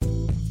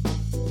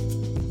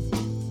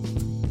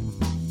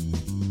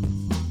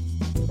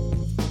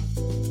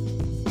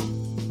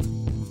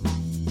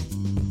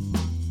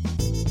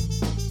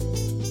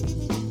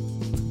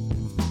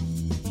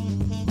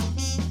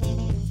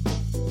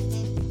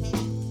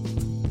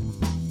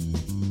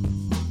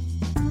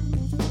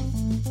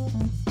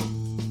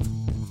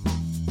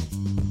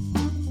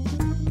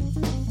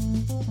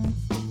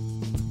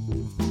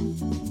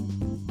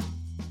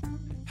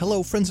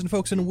Hello, friends and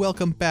folks, and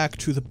welcome back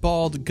to the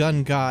Bald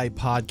Gun Guy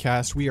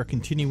podcast. We are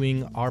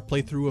continuing our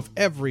playthrough of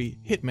every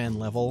Hitman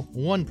level,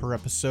 one per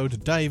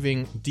episode,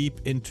 diving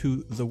deep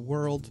into the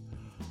world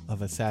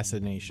of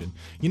assassination.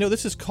 You know,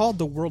 this is called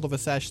the World of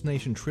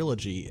Assassination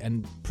Trilogy,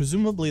 and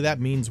presumably that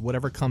means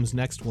whatever comes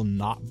next will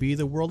not be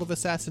the World of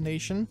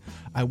Assassination.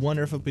 I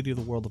wonder if it'll be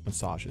the World of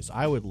Massages.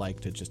 I would like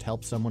to just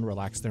help someone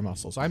relax their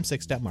muscles. I'm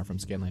Six Detmar from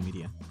Scanline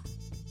Media.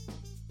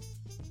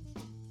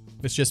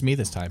 It's just me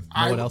this time.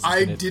 No one else.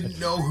 I didn't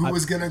know who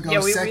was going to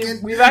go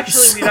second. We've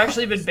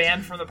actually been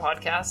banned from the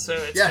podcast, so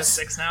it's just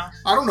Six now.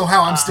 I don't know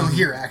how I'm still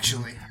here,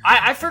 actually.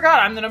 I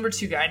forgot I'm the number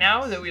 2 guy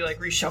now that we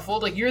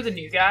reshuffled. You're the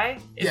new guy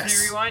in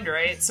Infinity Rewind,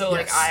 right? So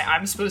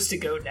I'm supposed to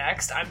go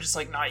next. I'm just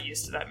not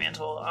used to that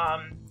mantle.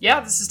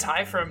 This is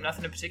Ty from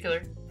Nothing in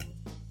Particular.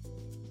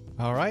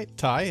 All right,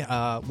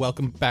 Ty.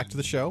 Welcome back to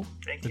the show.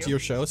 Thank you. It's your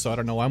show, so I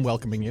don't know why I'm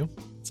welcoming you.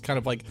 It's kind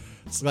of like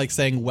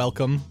saying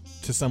welcome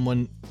to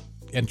someone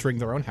entering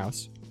their own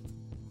house,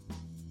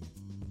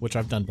 which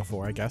I've done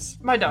before, I guess.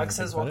 My dog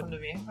says welcome to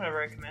me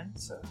whenever I come in.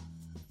 So.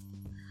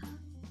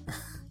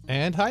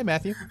 And hi,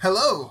 Matthew.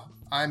 Hello,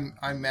 I'm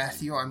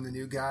Matthew. I'm the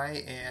new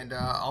guy, and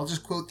I'll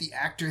just quote the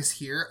actress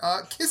here: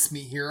 "Kiss me,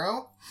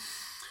 hero."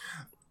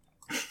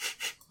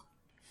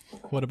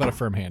 What about a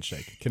firm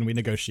handshake? Can we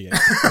negotiate?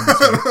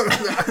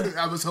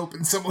 I was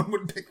hoping someone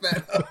would pick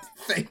that up.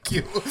 Thank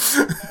you.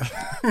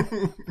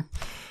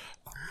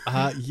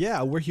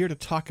 We're here to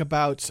talk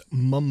about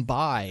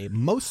Mumbai,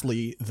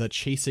 mostly the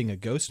Chasing a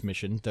Ghost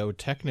mission, though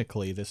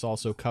technically this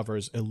also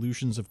covers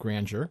Illusions of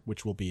Grandeur,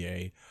 which will be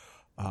a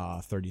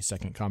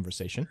 30-second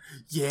conversation.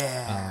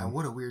 Yeah,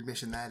 what a weird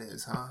mission that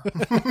is, huh?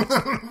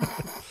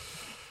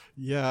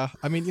 Yeah,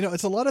 I mean,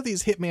 it's a lot of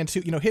these Hitman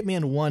 2,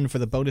 Hitman 1 for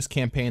the bonus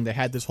campaign, they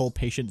had this whole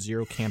Patient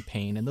Zero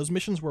campaign, and those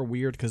missions were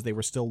weird because they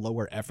were still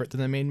lower effort than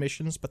the main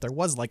missions, but there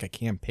was a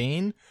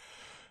campaign.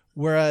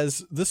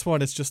 Whereas this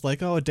one, it's just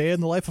a day in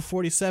the life of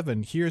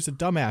 47. Here's a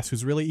dumbass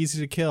who's really easy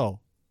to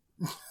kill.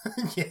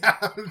 Yeah.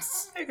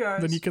 Hey,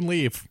 guys. Then you can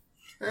leave.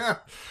 Yeah.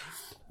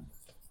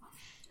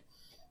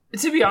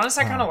 To be honest,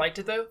 I kind of liked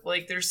it, though.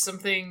 There's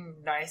something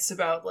nice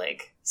about,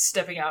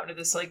 stepping out into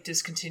this,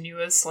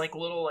 discontinuous,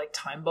 little,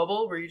 time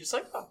bubble where you're just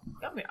I'm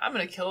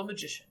going to kill a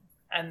magician.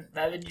 And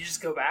then you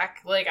just go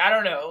back. I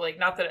don't know.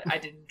 Not that I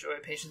didn't enjoy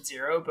Patient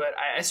Zero, but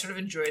I sort of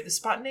enjoyed the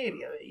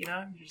spontaneity of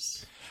it,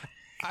 Just...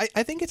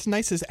 I think it's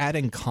nice as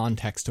adding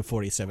context to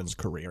 47's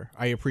career.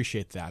 I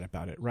appreciate that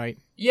about it, right?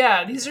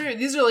 Yeah, these are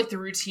the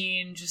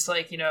routine, just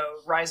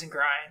rise and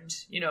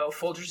grind,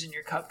 Folgers in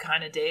your cup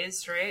kind of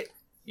days, right?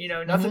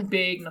 Nothing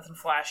big, nothing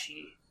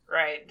flashy,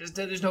 right?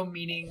 There's no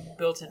meaning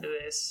built into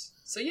this.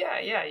 So yeah,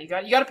 you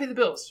got to pay the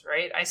bills,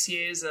 right?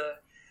 ICA is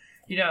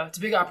it's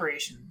a big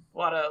operation. A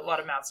lot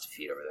of mouths to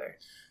feed over there.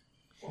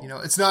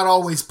 It's not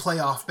always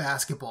playoff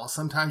basketball.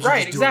 Sometimes you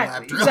just do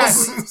lap drills.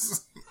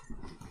 Exactly.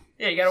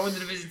 Yeah, you gotta win the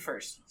division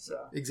first. So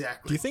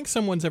exactly. Do you think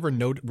someone's ever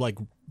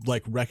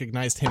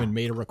recognized him and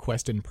made a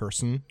request in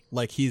person?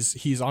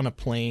 He's on a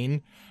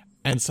plane,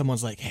 and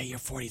someone's like, "Hey, you're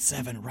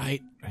 47,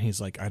 right?" And he's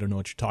like, "I don't know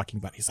what you're talking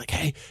about." He's like,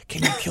 "Hey,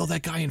 can you kill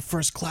that guy in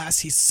first class?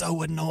 He's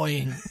so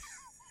annoying."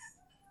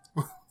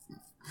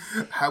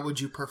 How would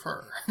you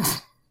prefer?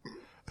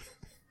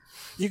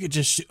 You could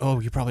just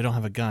you probably don't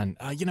have a gun.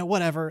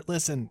 Whatever.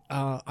 Listen,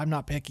 I'm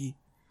not picky.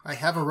 I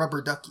have a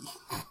rubber ducky.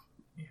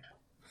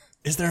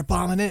 Is there a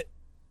bomb in it?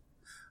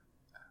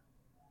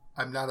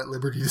 I'm not at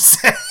liberty to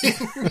say.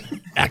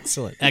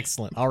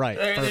 Excellent. All right.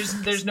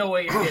 There's no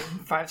way you're getting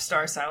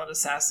 5-star silent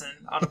assassin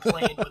on a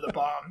plane with a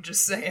bomb.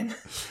 Just saying.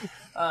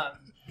 Oh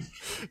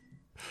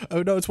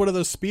no, it's one of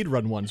those speed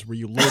run ones where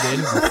you load in,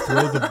 you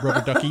throw the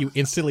rubber ducky, you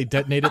instantly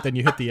detonate it, then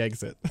you hit the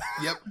exit.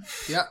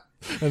 Yep.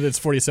 And it's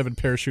 47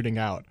 parachuting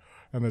out.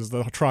 And there's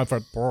the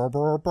triumphant brr,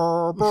 brr,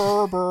 brr,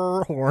 brr,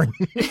 brr, horn.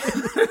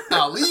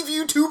 I'll leave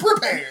you to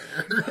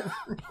prepare.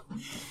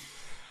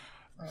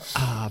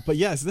 But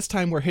yes, this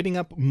time we're hitting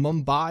up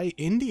Mumbai,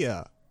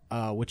 India,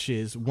 which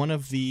is one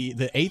of the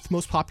 8th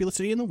most populous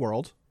city in the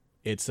world.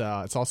 It's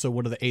also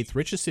one of the 8th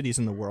richest cities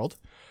in the world.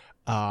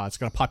 It's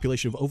got a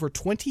population of over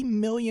 20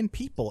 million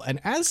people,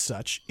 and as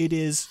such, it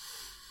is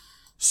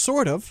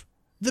sort of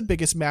the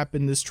biggest map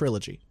in this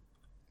trilogy.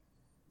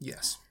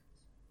 Yes.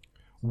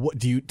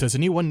 Does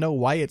anyone know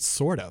why it's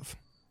sort of?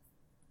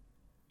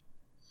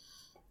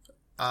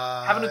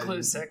 Haven't a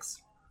clue, Six.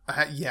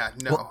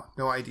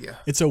 No idea.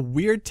 It's a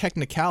weird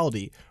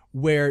technicality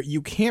where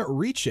you can't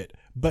reach it,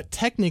 but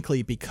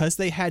technically, because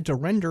they had to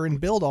render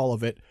and build all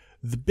of it,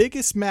 the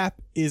biggest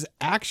map is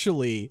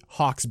actually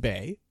Hawke's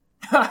Bay,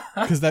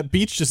 because that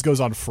beach just goes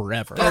on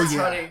forever. That's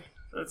funny.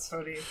 That's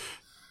funny.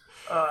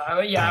 I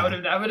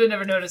would have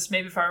never noticed.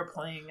 Maybe if I were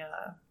playing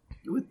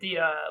with the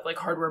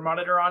hardware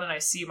monitor on, and I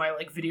see my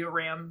video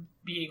RAM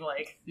being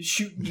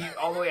shooting you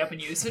all the way up in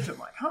usage, I'm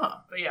like, huh.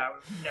 But yeah, I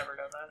would have never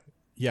done that.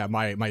 Yeah,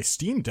 my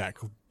Steam Deck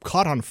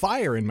caught on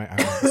fire in my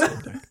Steam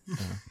Deck.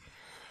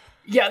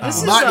 Yeah, this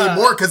is not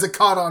anymore because it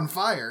caught on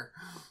fire.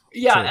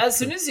 Yeah, True. as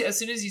soon as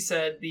you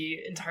said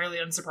the entirely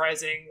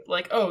unsurprising,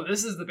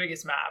 this is the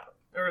biggest map,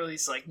 or at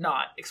least like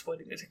not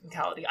exploiting the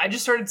technicality. I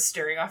just started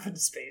staring off into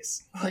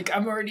space. Like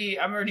I'm already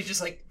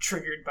just like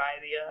triggered by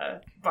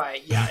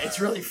it's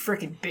really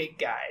freaking big,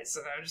 guys,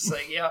 and I'm just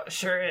like, yeah,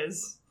 sure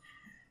is.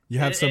 You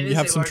have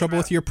some trouble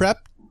with your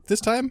prep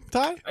this time,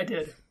 Ty? I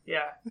did,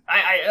 yeah.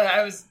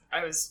 I was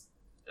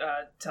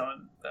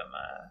telling them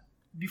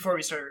before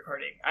we started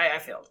recording. I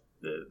failed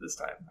this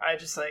time. I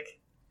just like.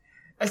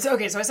 It's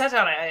okay, so I sat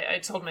down, I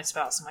told my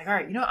spouse, I'm like, all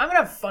right, I'm going to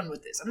have fun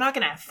with this. I'm not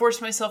going to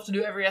force myself to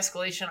do every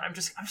escalation. I'm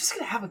just going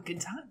to have a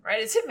good time,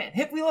 right? It's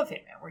Hitman. We love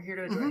Hitman. We're here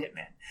to enjoy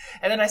Hitman.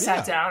 And then I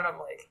sat down, and I'm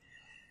like,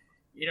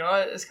 you know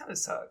what? This kind of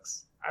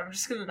sucks. I'm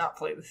just going to not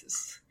play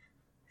this.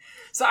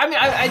 So, I mean,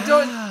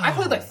 I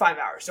played like 5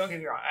 hours, don't get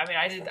me wrong. I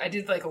mean, I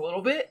did like a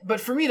little bit,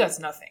 but for me, that's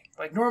nothing.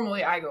 Like,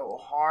 normally I go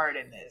hard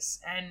in this.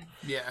 And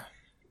yeah.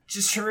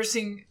 Just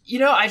traversing,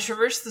 I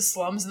traversed the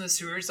slums and the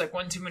sewers like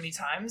one too many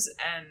times,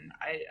 and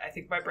I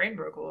think my brain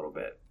broke a little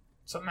bit.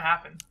 Something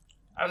happened.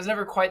 I was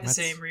never quite the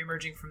same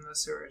reemerging from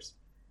those sewers.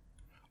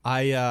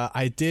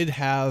 I did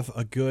have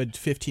a good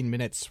 15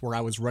 minutes where I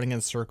was running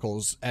in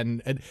circles,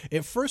 and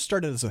it first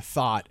started as a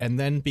thought, and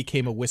then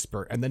became a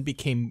whisper, and then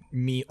became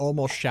me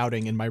almost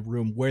shouting in my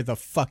room, "Where the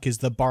fuck is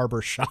the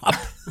barber shop?"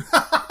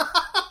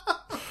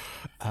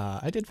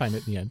 I did find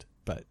it in the end.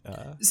 But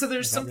so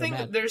there's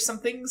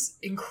something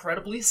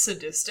incredibly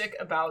sadistic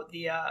about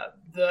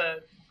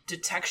the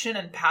detection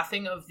and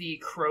pathing of the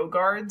crow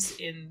guards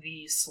in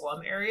the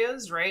slum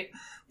areas, right?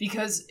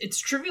 Because it's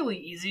trivially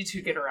easy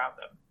to get around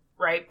them,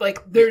 right?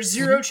 Like there's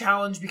zero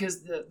challenge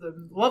because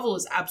the level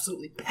is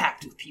absolutely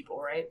packed with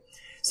people, right?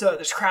 So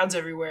there's crowds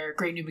everywhere.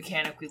 Great new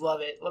mechanic, we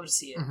love it, love to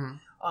see it.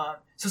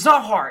 So it's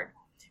not hard,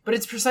 but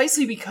it's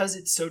precisely because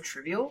it's so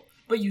trivial.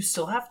 But you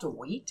still have to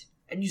wait,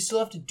 and you still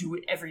have to do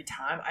it every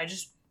time.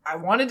 I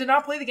wanted to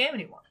not play the game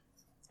anymore,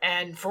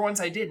 and for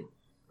once I didn't,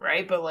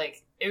 right? But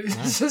like it was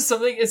just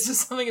something. It's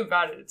just something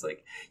about it. It's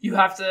like you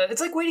have to. It's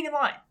like waiting in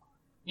line,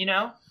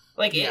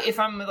 Like if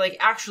I'm like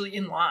actually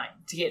in line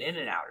to get in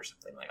and out or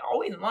something, like I'll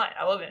wait in line.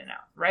 I love in and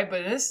out, right?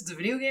 But this it's a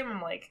video game.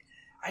 I'm like,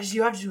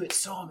 you have to do it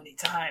so many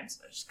times.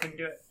 I just couldn't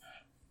do it.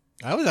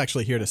 I was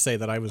actually here to say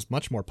that I was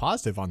much more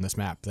positive on this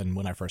map than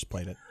when I first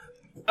played it.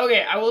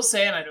 Okay, I will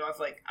say, and I know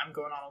I'm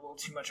going on a little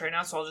too much right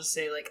now, so I'll just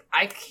say,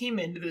 I came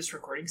into this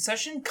recording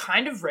session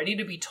kind of ready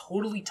to be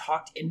totally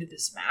talked into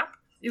this map.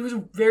 It was a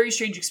very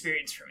strange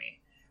experience for me.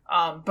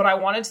 But I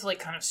wanted to,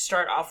 kind of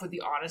start off with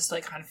the honest,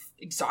 kind of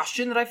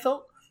exhaustion that I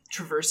felt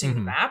traversing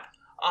the map,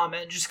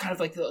 and just kind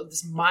of,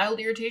 this mild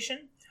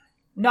irritation.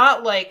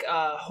 Not like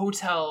a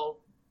hotel,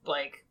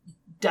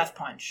 death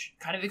punch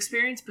kind of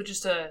experience, but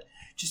just a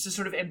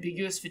sort of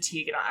ambiguous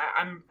fatigue, and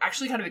I'm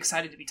actually kind of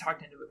excited to be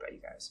talked into it by you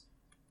guys.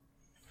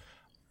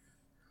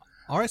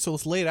 All right, so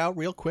let's lay it out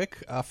real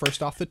quick.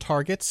 First off, the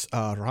targets,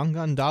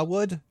 Rangan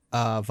Dawood,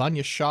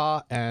 Vanya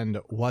Shah, and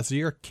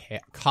Wazir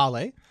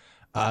Kale.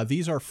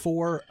 These are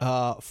four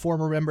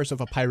former members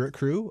of a pirate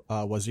crew.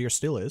 Wazir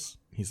still is.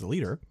 He's the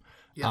leader.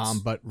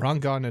 Yes. But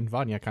Rangan and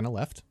Vanya kind of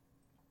left.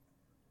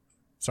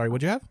 Sorry,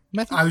 what'd you have,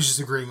 Matthew? I was just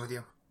agreeing with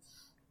you.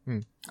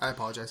 I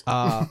apologize.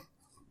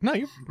 No,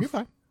 you're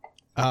fine.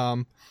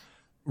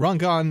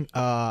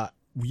 Rangan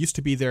used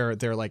to be their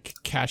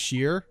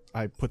cashier.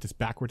 I put this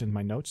backward in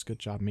my notes. Good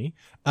job, me.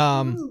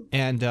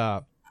 And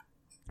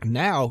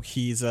now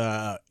he's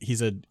a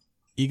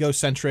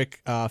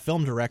egocentric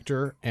film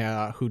director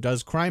who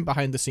does crime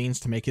behind the scenes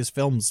to make his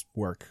films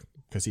work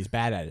because he's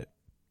bad at it.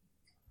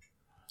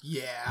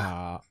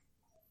 Yeah.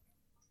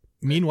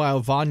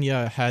 Meanwhile,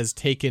 Vanya has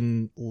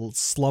taken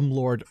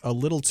Slumlord a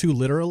little too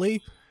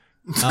literally,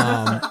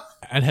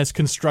 and has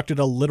constructed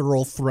a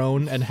literal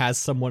throne and has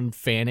someone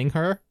fanning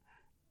her.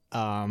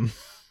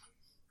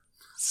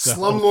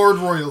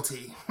 Slumlord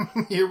royalty.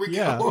 Here we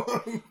go.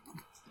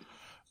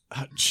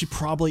 She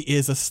probably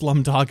is a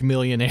slumdog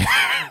millionaire.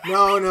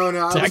 No.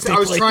 I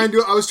was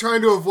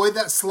trying to avoid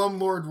that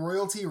slumlord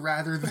royalty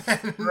rather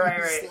than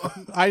right.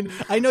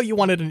 I know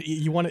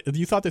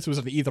you thought this was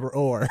an either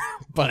or,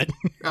 but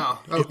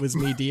it was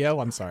me, Dio.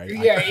 I'm sorry.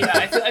 Yeah.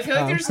 I feel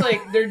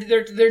like there's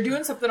they're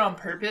doing something on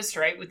purpose,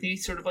 right? With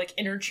these sort of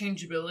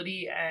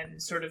interchangeability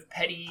and sort of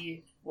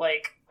petty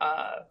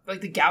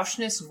the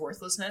gaucheness and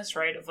worthlessness,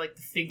 right, of the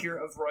figure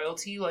of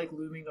royalty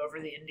looming over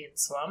the Indian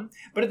slum,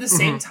 but at the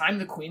same time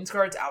the Queen's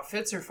Guard's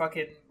outfits are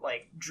fucking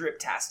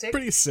drip-tastic,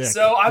 pretty sick.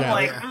 So I'm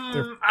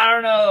I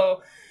don't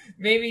know,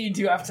 maybe you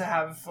do have to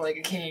have a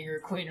king or a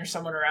queen or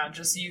someone around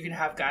just so you can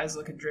have guys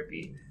looking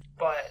drippy,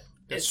 but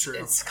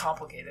it's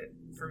complicated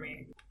for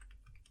me.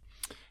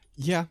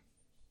 Yeah,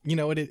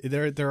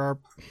 there are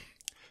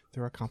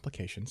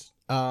complications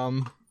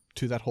to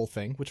that whole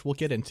thing, which we'll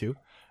get into.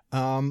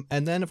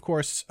 And then, of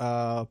course,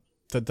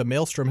 the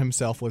Maelstrom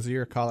himself,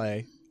 Wazir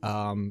Kale,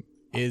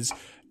 is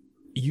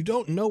you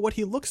don't know what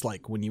he looks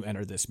like when you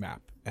enter this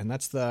map, and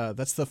that's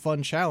the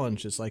fun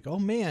challenge. It's oh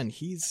man,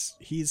 he's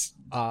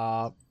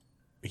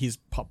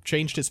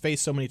changed his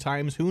face so many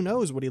times. Who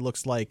knows what he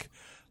looks like?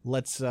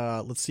 Let's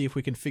see if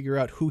we can figure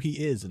out who he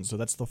is. And so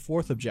that's the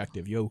fourth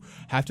objective. You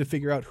have to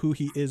figure out who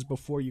he is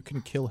before you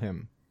can kill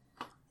him.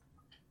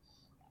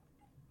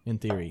 In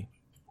theory.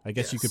 I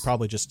guess you could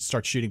probably just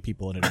start shooting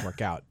people and it'd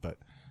work out, but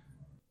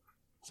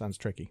sounds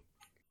tricky.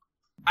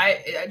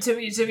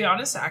 To be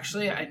honest,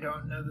 actually, I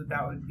don't know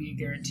that would be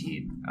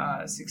guaranteed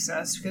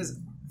success because,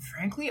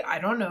 frankly, I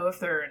don't know if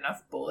there are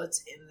enough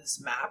bullets in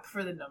this map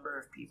for the number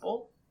of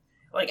people.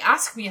 Like,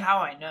 ask me how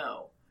I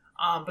know.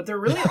 But there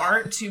really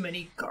aren't too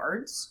many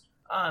guards.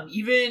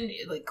 Even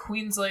like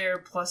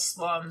Queenslayer plus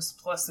slums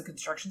plus the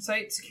construction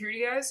site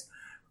security guys.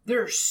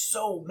 There are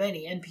so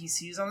many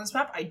NPCs on this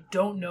map. I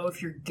don't know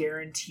if you're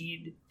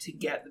guaranteed to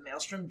get the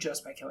Maelstrom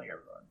just by killing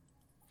everyone.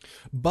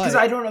 Because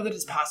I don't know that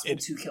it's possible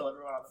to kill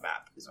everyone on the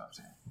map, is what I'm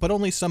saying. But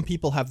only some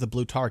people have the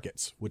blue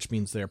targets, which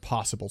means they're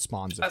possible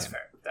spawns of him.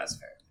 That's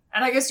fair.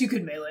 And I guess you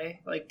could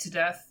melee, like, to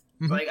death.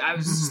 Mm-hmm. Like, I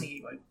was just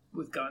thinking, like,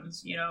 with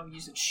guns,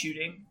 use it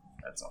shooting.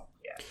 That's all,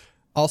 yeah.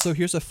 Also,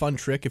 here's a fun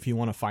trick if you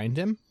want to find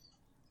him.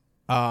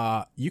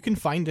 You can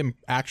find him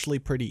actually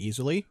pretty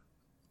easily,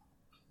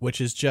 which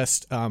is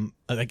just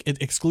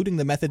excluding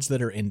the methods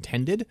that are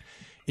intended.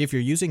 If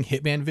you're using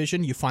Hitman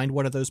Vision, you find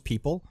one of those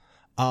people.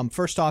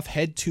 First off,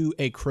 head to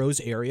a crow's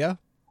area,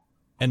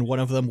 and one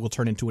of them will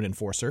turn into an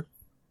enforcer.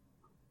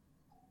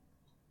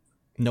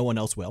 No one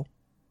else will,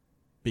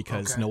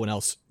 because no one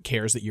else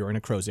cares that you're in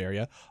a crow's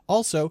area.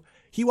 Also,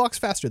 he walks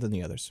faster than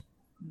the others.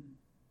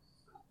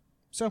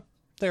 So,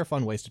 there are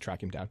fun ways to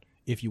track him down,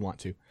 if you want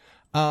to.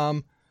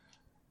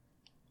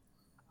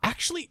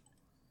 Actually,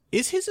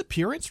 is his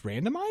appearance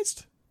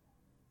randomized?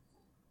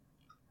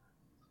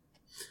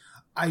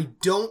 I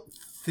don't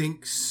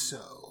think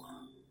so.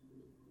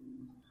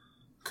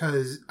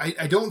 Because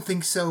I don't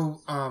think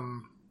so,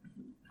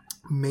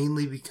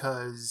 mainly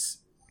because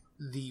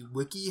the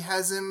wiki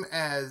has him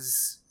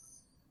as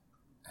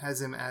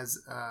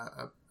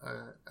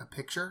a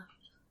picture.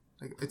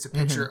 Like, it's a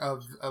picture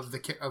of the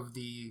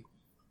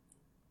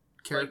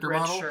character like red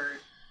model.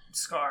 Shirt,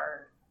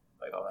 scar,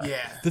 like all that.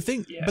 Yeah.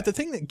 But the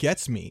thing that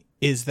gets me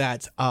is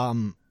that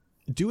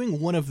doing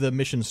one of the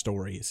mission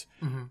stories,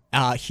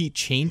 he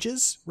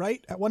changes,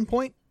 right, at one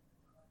point?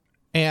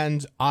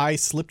 And I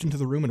slipped into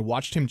the room and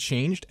watched him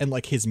changed, and,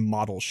 like, his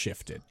model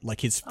shifted.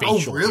 Like, his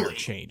facial hair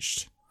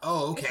changed.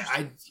 Oh, okay.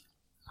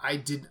 I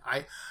did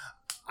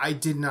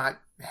not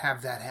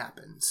have that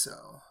happen,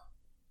 so...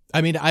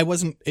 I mean, I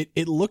wasn't...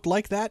 It looked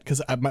like that,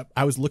 because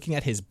I was looking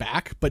at his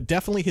back, but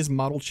definitely his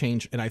model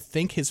changed, and I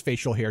think his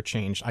facial hair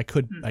changed. I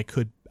could,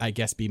 I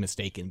guess, be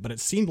mistaken, but it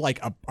seemed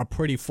like a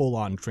pretty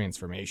full-on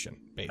transformation,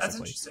 basically. That's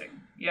interesting.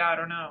 Yeah, I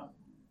don't know.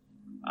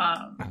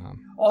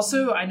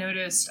 Also, I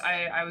noticed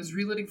I was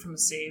reloading from a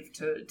save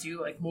to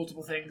do, like,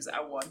 multiple things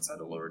at once at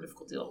a lower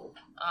difficulty level,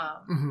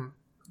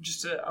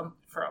 just to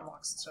for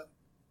unlocks and stuff.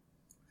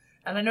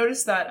 And I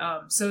noticed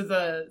that so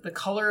the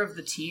color of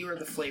the tea, or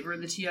the flavor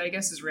of the tea, I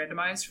guess, is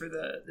randomized for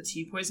the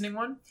tea poisoning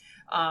one.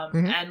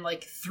 And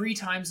like 3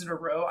 times in a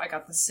row, I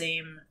got the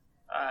same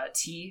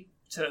tea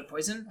to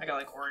poison. I got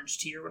like orange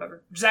tea or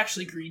whatever, which is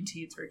actually green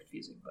tea. It's very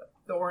confusing, but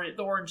the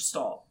orange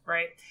stall,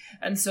 right?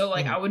 And so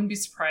like I wouldn't be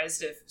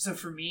surprised if, so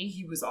for me,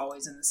 he was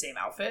always in the same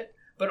outfit.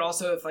 But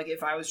also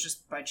if I was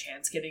just by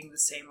chance getting the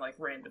same like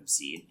random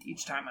seed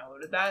each time I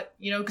loaded that,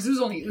 because it was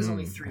only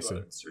 3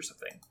 loads or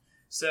something.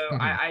 So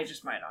I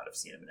just might not have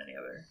seen him in any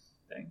other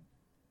thing.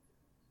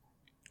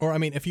 Or I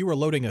mean, if you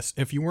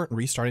weren't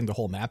restarting the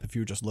whole map, if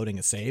you were just loading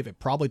a save, it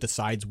probably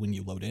decides when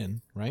you load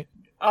in, right?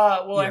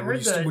 Well,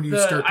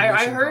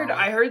 yeah,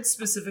 I heard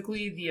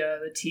specifically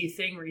the T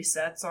thing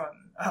resets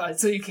on,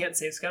 so you can't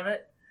save scum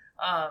it.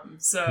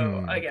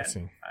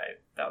 Again,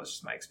 that was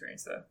just my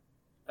experience though.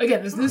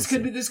 Again, this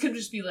could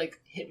just be like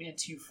Hitman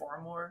 2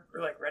 forum lore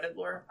or like Reddit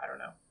lore. I don't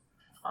know.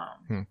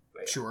 Yeah.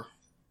 Sure.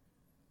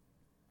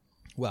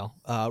 Well,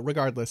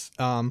 regardless,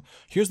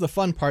 here's the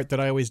fun part that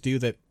I always do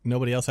that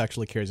nobody else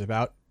actually cares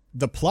about: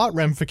 the plot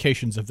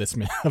ramifications of this.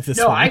 No,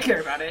 I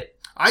care about it.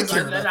 I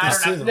care about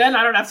this too. Then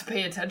I don't have to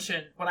pay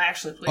attention when I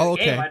actually play the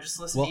game. I just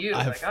listen to you.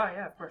 Like, oh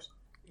yeah, of course.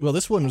 Well,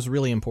 this one was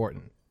really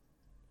important.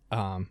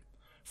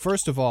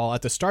 First of all,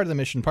 at the start of the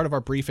mission, part of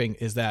our briefing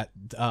is that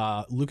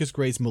Lucas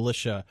Gray's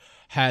militia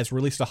has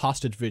released a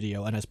hostage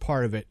video, and as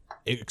part of it,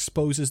 it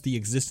exposes the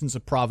existence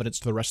of Providence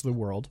to the rest of the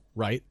world,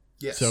 right?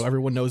 Yes. So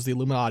everyone knows the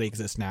Illuminati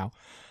exists now.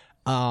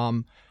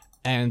 And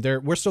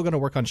we're still going to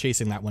work on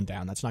chasing that one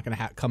down. That's not going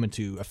to come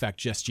into effect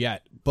just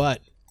yet.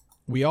 But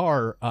we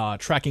are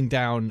tracking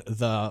down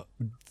the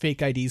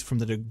fake IDs from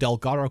the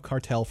Delgado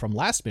cartel from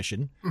last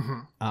mission,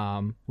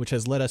 which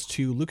has led us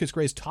to Lucas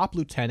Gray's top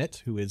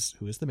lieutenant, who is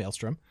the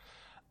Maelstrom.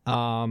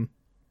 And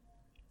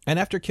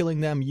after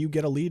killing them, you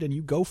get a lead and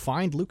you go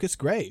find Lucas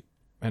Gray.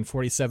 And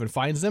 47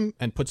 finds him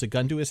and puts a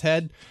gun to his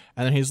head.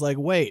 And then he's like,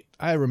 wait,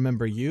 I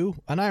remember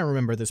you. And I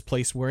remember this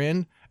place we're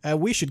in. And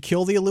we should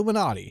kill the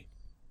Illuminati.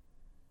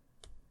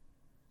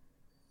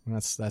 And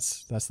that's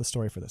the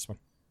story for this one.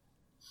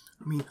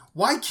 I mean,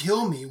 why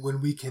kill me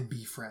when we can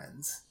be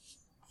friends?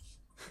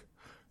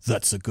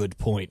 That's a good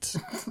point.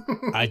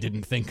 I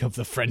didn't think of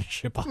the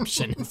friendship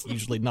option. It's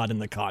usually not in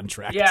the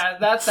contract. Yeah,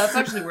 that's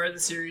actually where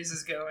the series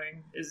is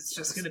going. It's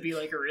just going to be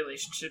like a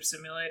relationship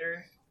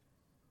simulator.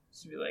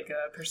 It's going to be like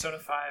a Persona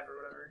 5 or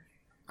whatever.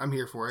 I'm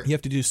here for it. You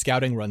have to do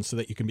scouting runs so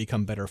that you can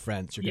become better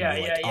friends. You're gonna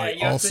be like,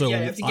 You have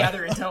to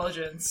gather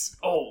intelligence.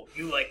 Oh,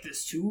 you like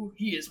this too?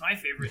 He is my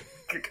favorite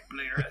cricket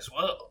player as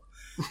well.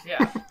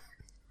 Yeah.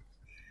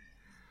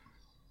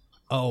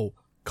 Oh,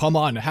 come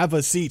on, have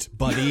a seat,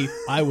 buddy.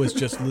 I was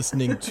just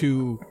listening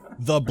to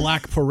The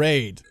Black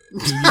Parade.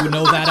 Do you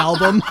know that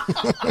album?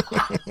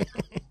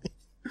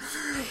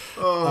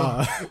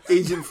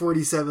 Agent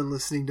 47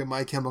 listening to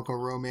My Chemical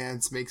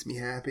Romance makes me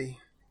happy.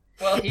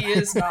 Well, he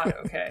is not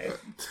okay.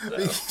 So.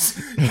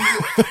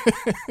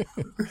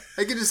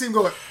 I can just see him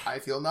going, I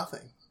feel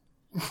nothing.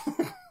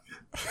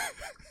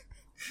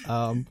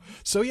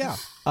 So yeah,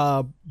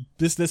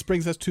 this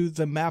brings us to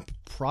the map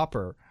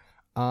proper.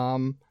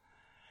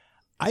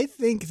 I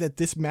think that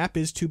this map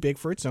is too big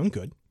for its own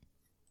good.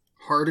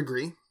 Hard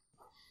agree.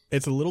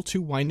 It's a little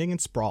too winding and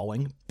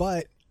sprawling,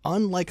 but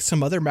unlike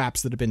some other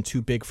maps that have been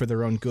too big for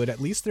their own good, at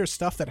least there's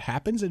stuff that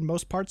happens in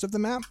most parts of the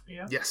map.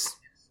 Yeah. Yes.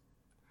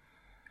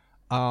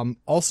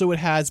 Also, it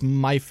has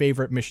my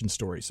favorite mission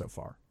story so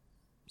far.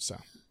 So,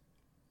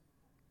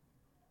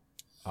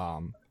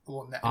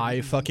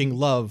 I fucking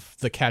love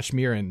the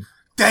Kashmiran.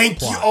 Thank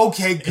plot. you.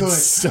 Okay, good.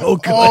 It's so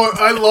good. Oh,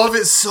 I love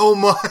it so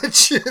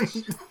much. He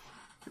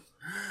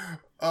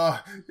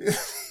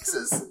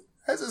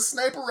has a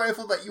sniper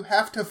rifle that you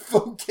have to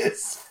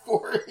focus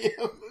for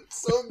him.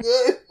 It's so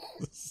good.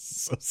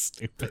 So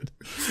stupid.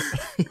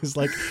 He's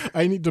like,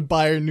 I need to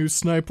buy a new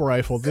sniper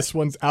rifle. This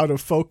one's out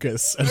of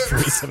focus. And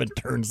 47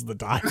 turns the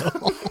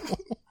dial.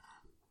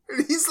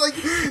 And he's like,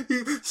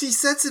 she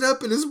sets it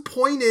up and is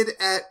pointed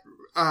at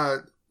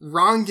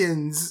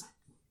Rongan's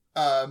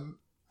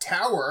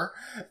tower.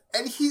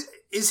 And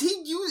is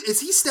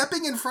he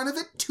stepping in front of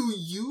it to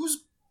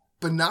use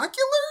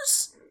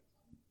binoculars?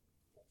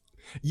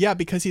 Yeah,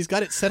 because he's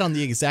got it set on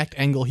the exact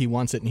angle he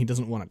wants it, and he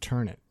doesn't want to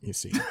turn it. You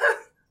see,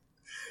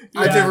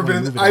 I've never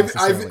been.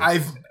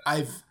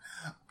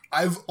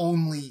 I've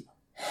only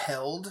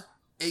held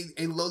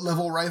a low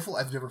level rifle.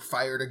 I've never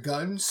fired a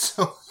gun,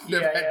 so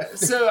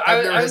So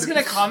I was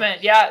gonna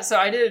comment. Yeah, so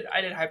I did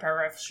high power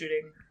rifle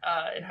shooting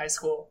in high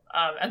school,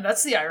 and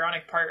that's the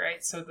ironic part,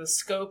 right? So the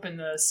scope in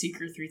the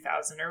Seeker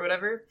 3000 or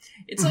whatever,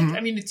 it's like, I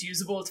mean, it's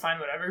usable, it's fine,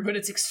 whatever, but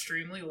it's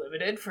extremely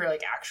limited for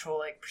like actual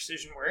like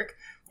precision work.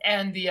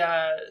 And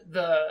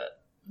the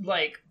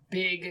like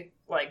big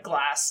like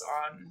glass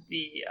on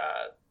the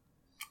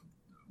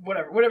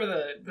whatever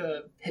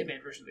the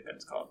Hitman version of the gun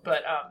is called,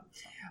 but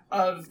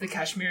of the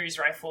Kashmiri's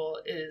rifle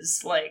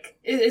is like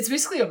it's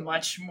basically a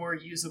much more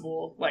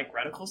usable like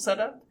reticle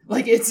setup.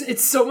 Like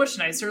it's so much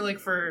nicer. Like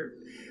for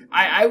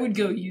I would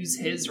go use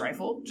his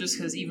rifle just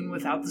because even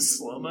without the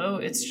slow-mo,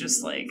 it's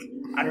just like,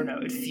 I don't know,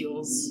 it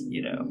feels,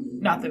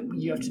 not that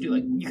you have to do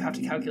like, you have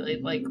to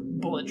calculate like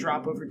bullet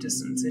drop over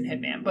distance in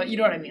Hitman, but you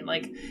know what I mean?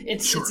 Like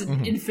it's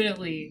an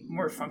infinitely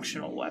more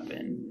functional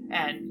weapon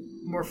and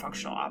more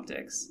functional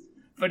optics.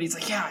 But he's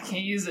like, yeah, I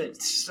can't use it.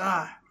 It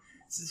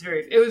was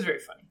very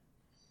funny.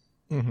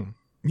 Mm-hmm.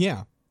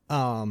 Yeah.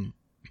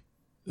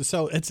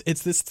 So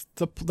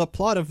the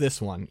plot of this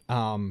one.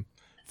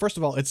 First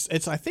of all,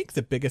 it's I think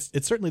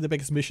it's certainly the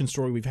biggest mission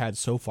story we've had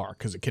so far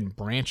because it can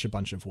branch a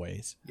bunch of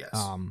ways. Yes.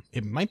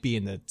 It might be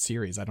in the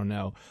series. I don't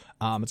know.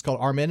 It's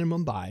called Our Man in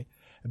Mumbai.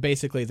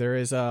 Basically, there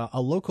is a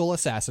local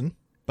assassin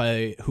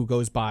who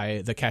goes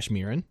by the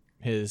Kashmiran.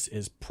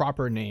 His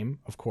proper name,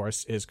 of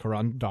course, is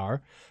Karan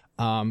Dar.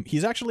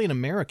 He's actually an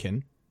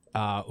American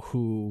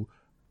who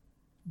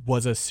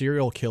was a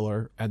serial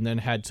killer and then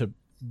had to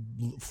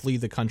flee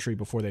the country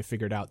before they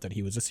figured out that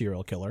he was a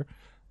serial killer.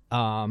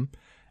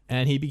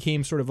 And he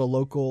became sort of a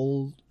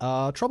local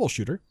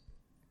troubleshooter.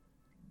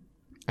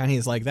 And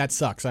he's like, that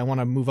sucks. I want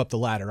to move up the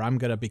ladder. I'm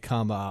going to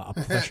become a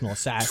professional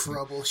assassin.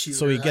 Troubleshooter.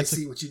 So he gets I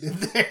see what you did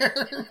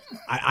there.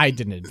 I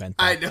didn't invent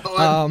that. I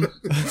know.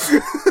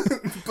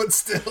 But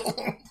still.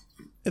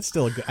 It's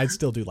still good. I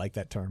still do like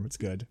that term. It's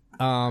good.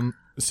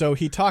 So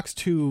he talks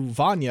to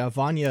Vanya.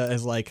 Vanya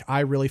is like, I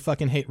really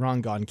fucking hate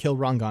Rangan. Kill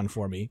Rangan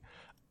for me.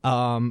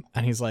 And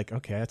he's like,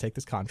 okay, I take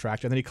this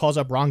contract. And then he calls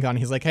up Rangan.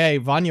 He's like, hey,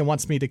 Vanya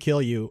wants me to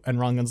kill you. And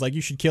Rangan's like, you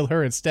should kill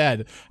her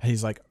instead. And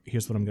he's like,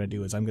 here's what I'm going to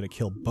do is I'm going to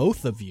kill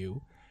both of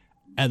you.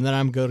 And then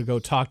I'm going to go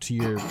talk to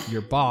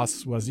your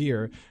boss,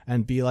 Wazir,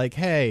 and be like,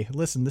 hey,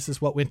 listen, this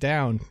is what went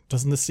down.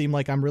 Doesn't this seem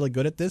like I'm really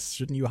good at this?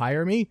 Shouldn't you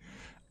hire me?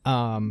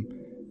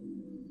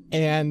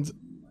 And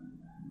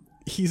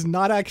he's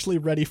not actually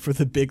ready for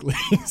the big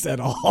leagues at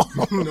all.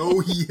 No,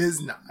 he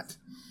is not.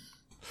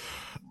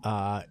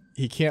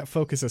 He can't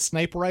focus a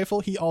sniper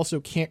rifle. He also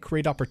can't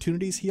create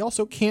opportunities. He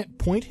also can't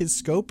point his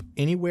scope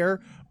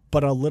anywhere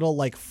but a little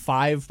like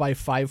 5 by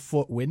 5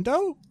 foot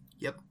window.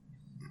 Yep.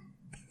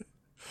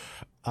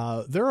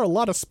 There are a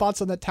lot of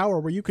spots on that tower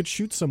where you could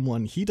shoot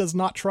someone. He does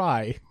not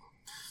try.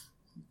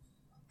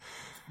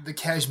 The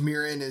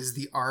Kashmiran is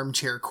the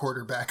armchair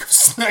quarterback of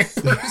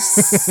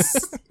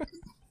snipers.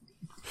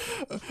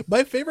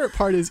 My favorite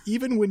part is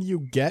even when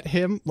you get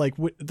him, like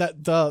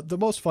that the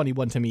most funny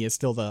one to me is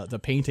still the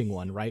painting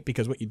one, right?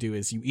 Because what you do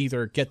is you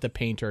either get the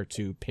painter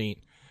to paint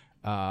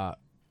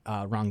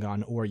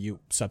Rangan, or you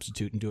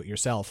substitute and do it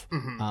yourself,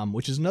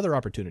 which is another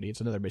opportunity.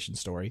 It's another mission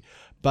story.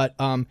 But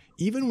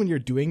even when you're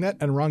doing that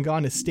and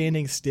Rangan is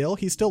standing still,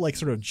 he's still like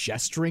sort of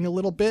gesturing a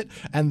little bit,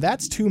 and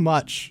that's too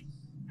much.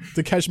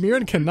 The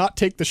Kashmiran cannot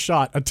take the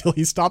shot until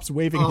he stops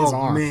waving his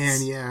arms. Oh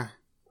man, yeah.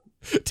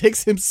 It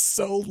takes him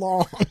so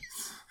long.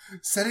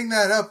 Setting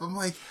that up, I'm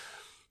like,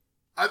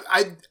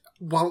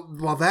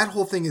 while that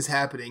whole thing is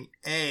happening,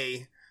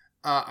 I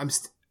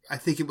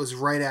think it was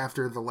right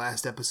after the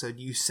last episode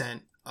you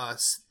sent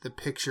us the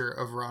picture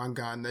of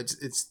Rangan.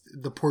 It's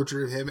the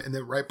portrait of him, and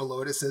then right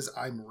below it says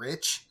 "I'm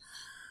rich."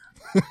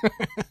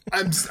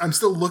 I'm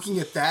still looking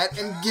at that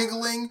and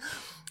giggling,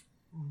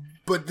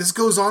 but this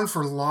goes on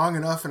for long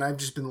enough, and I've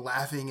just been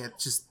laughing at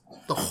just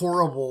the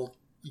horrible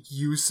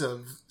use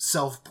of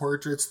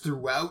self-portraits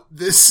throughout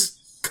this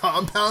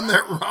compound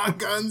that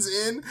Rangan's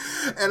in,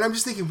 and I'm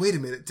just thinking, wait a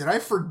minute, did I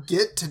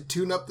forget to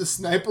tune up the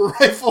sniper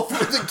rifle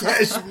for the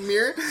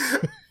Kashmir?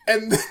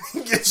 And then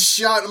he gets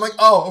shot. I'm like,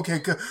 oh, okay,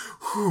 good.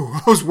 Whew,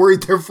 I was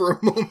worried there for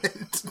a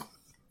moment.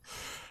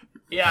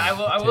 Yeah,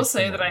 I will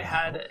say that I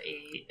had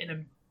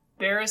an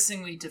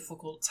embarrassingly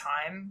difficult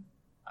time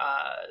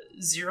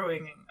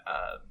zeroing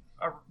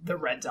the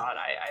red dot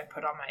I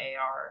put on my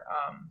AR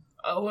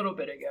a little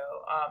bit ago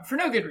for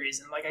no good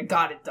reason. Like, I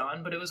got it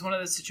done, but it was one of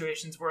those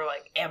situations where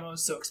like ammo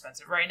is so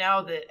expensive right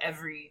now that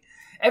every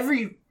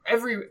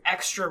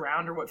extra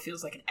round, or what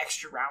feels like an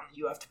extra round that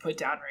you have to put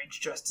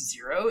downrange just to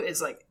zero,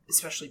 is like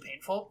especially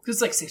painful because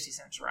it's like 60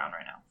 cents a round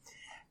right now.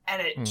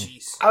 And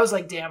I was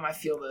like, damn, I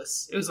feel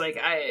this. It was like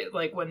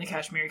when the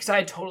Kashmir, because I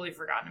had totally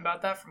forgotten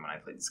about that from when I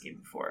played this game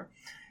before.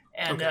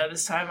 And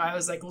this time I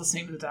was like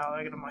listening to the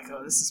dialogue, and I'm like,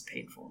 oh, this is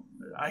painful.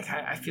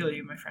 I feel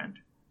you, my friend.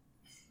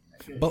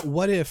 But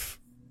what if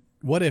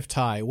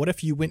Ty, what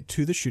if you went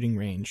to the shooting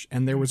range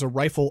and there was a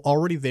rifle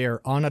already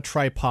there on a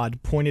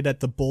tripod pointed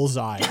at the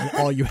bullseye, and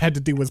all you had to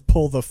do was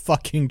pull the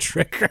fucking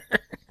trigger?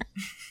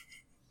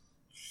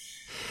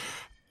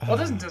 Well, it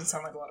doesn't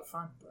sound like a lot of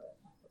fun, but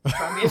if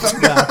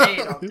I'm getting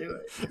paid, I'll do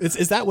it.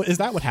 Is that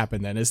what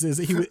happened then?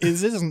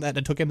 Isn't that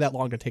it took him that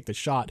long to take the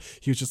shot?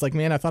 He was just like,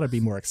 man, I thought it'd be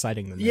more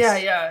exciting than this.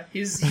 Yeah.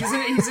 He's in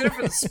it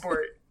for the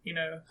sport, you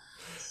know.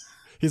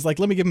 He's like,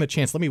 let me give him a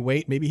chance. Let me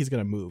wait. Maybe he's going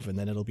to move, and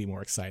then it'll be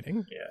more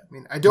exciting. Yeah. I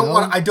mean, I don't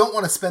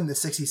want to spend the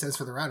 60 cents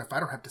for the round if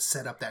I don't have to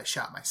set up that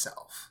shot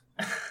myself.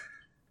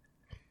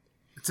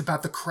 It's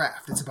about the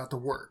craft. It's about the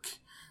work.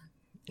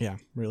 Yeah,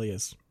 really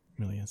is.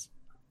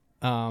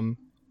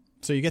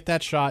 So you get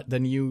that shot,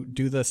 then you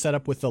do the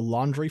setup with the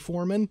laundry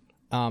foreman,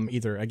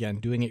 either,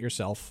 again, doing it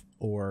yourself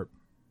or,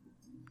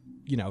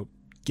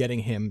 getting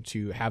him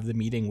to have the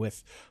meeting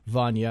with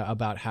Vanya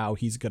about how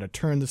he's going to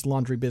turn this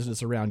laundry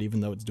business around even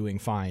though it's doing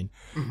fine.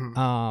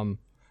 Mm-hmm.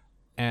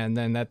 And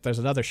then there's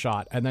another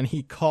shot, and then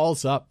he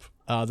calls up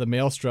the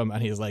Maelstrom,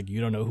 and he's like,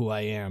 you don't know who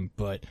I am,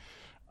 but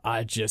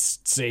I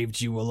just saved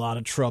you a lot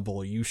of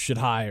trouble. You should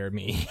hire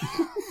me.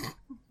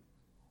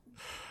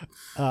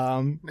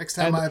 Next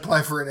time I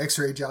apply for an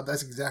X-ray job,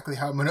 that's exactly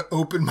how I'm going to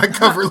open my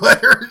cover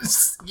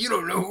letters. You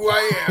don't know who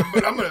I am,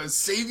 but I'm going to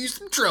save you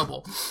some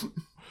trouble.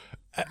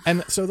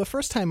 And so the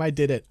first time I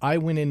did it, I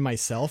went in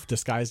myself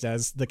disguised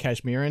as the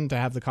Kashmiran to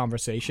have the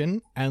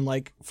conversation, and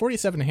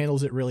 47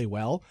 handles it really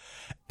well.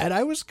 And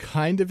I was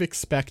kind of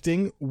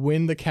expecting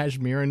when the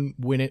Kashmiran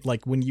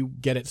when you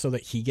get it so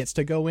that he gets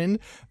to go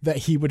in, that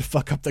he would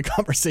fuck up the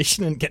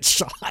conversation and get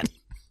shot.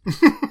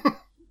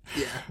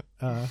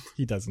 Yeah.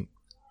 He doesn't.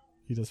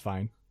 He does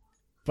fine.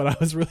 But I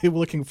was really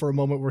looking for a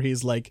moment where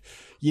he's like,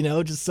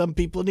 just some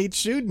people need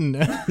shooting.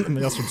 And the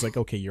Maelstrom's like,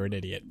 okay, you're an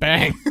idiot.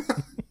 Bang.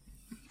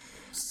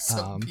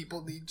 Some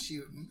people need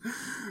shooting.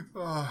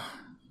 Oh.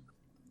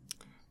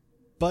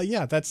 But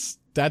yeah, that's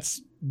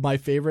my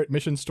favorite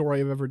mission story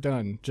I've ever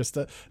done. Just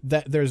that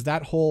there's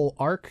that whole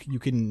arc. You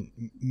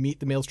can meet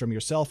the Maelstrom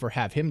yourself or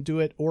have him do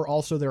it, or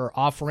also there are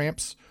off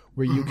ramps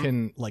where you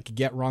can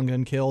get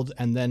Rangan killed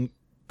and then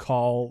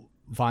call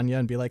Vanya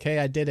and be like, hey,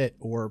 I did it,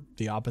 or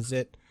the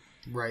opposite.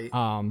 Right.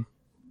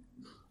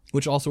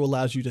 Which also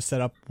allows you to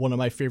set up one of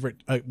my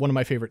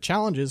favorite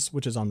challenges,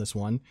 which is on this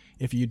one.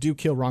 If you do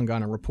kill Rangan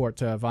and report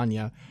to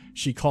Vanya,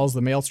 she calls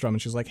the Maelstrom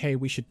and she's like, hey,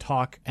 we should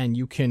talk, and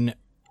you can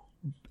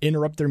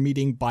interrupt their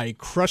meeting by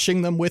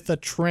crushing them with a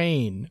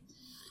train.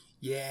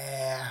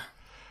 Yeah.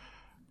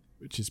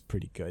 Which is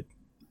pretty good.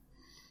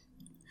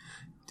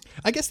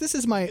 I guess this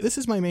is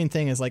my main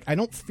thing is I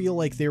don't feel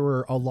like there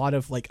were a lot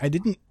of I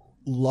didn't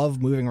love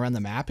moving around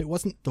the map. It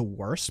wasn't the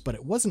worst, but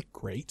it wasn't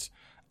great.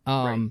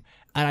 Right.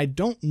 And I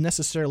don't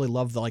necessarily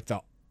love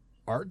the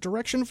art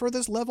direction for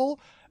this level,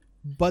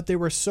 but there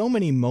were so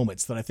many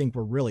moments that I think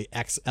were really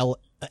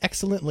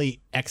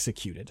excellently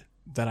executed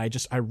that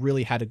I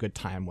really had a good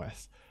time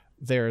with.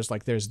 There's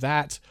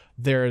that.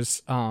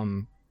 There's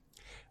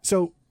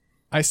so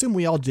I assume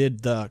we all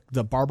did the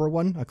barber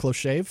one, a close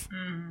shave.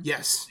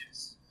 Yes.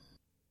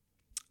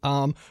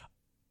 I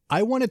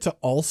wanted to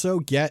also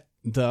get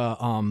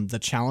the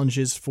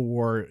challenges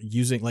for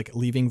using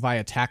leaving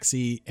via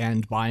taxi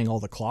and buying all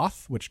the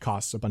cloth, which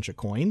costs a bunch of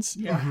coins.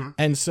 Yeah.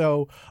 And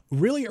so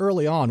really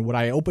early on, when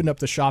I opened up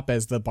the shop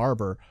as the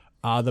barber,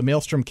 the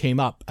maelstrom came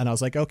up, and I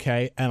was like,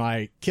 okay, and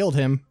I killed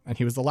him, and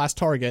he was the last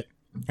target,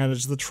 and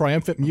it's the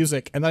triumphant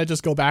music, and then I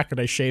just go back and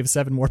I shave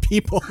 7 more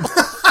people.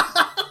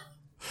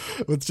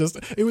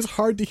 It was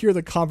hard to hear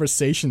the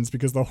conversations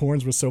because the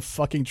horns were so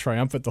fucking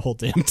triumphant the whole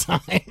damn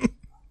time.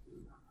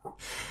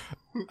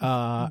 And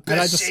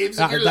I just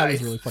that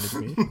was really funny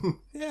to me.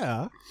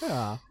 Yeah.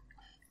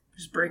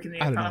 Just breaking the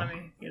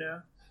economy, you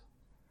know.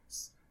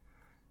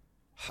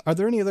 Are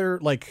there any other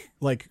like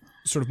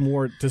sort of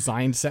more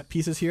designed set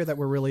pieces here that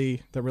really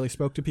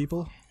spoke to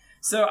people?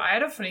 So I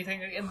had a funny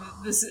thing, and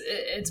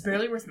it's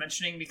barely worth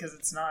mentioning because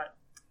it's not.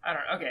 I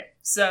don't know. Okay,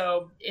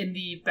 so in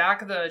the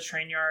back of the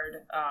train yard,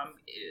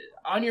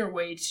 on your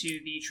way to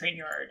the train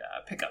yard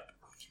pickup,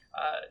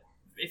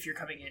 if you're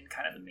coming in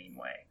kind of the main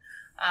way,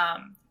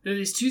 there are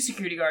these 2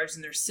 security guards,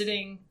 and they're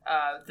sitting,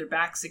 their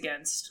backs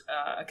against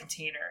a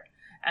container,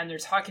 and they're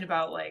talking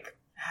about like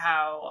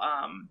how,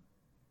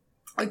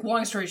 like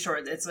long story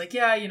short, it's like,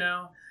 yeah, you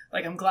know,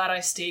 like I'm glad I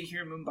stayed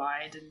here in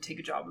Mumbai and didn't take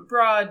a job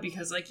abroad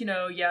because, like, you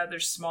know, yeah,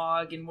 there's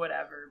smog and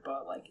whatever,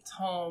 but like it's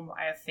home,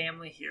 I have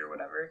family here,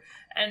 whatever,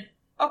 and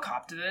I'll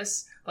cop to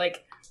this.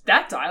 Like,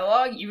 that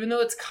dialogue, even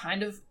though it's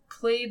kind of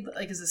played,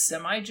 like, as a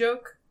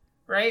semi-joke,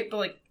 right? But,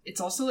 like,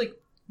 it's also, like,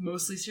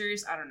 mostly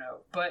serious. I don't know.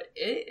 But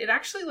it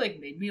actually,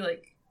 like, made me,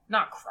 like,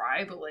 not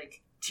cry, but,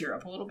 like, tear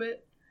up a little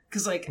bit.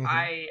 Because, like,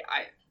 I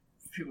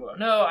if people don't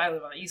know, I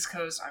live on the East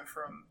Coast. I'm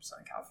from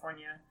Southern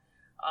California.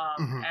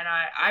 And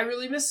I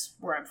really miss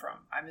where I'm from.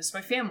 I miss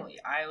my family.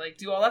 I, like,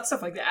 do all that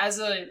stuff. Like, as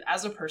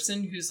a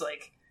person who's,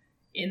 like,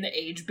 in the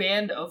age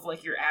band of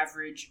like your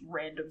average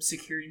random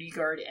security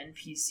guard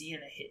NPC in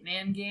a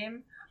Hitman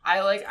game,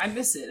 I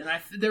miss it, and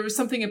there was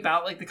something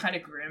about like the kind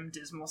of grim,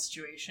 dismal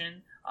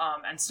situation,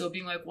 and still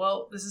being like,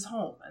 well, this is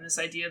home, and this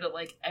idea that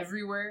like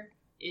everywhere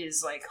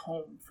is like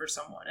home for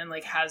someone, and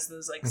like has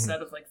those like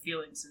set of like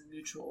feelings and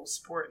mutual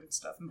support and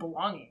stuff and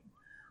belonging,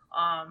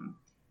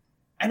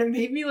 and it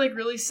made me like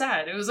really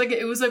sad. It was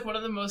like one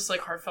of the most like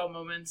heartfelt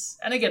moments.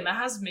 And again, that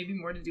has maybe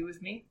more to do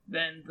with me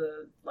than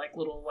the like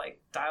little like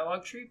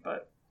dialogue treat,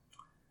 but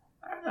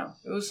I don't know.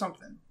 It was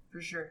something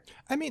for sure.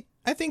 I mean,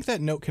 I think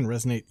that note can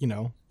resonate, you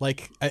know,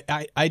 like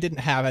I didn't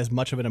have as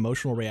much of an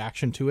emotional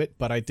reaction to it,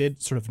 but I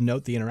did sort of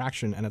note the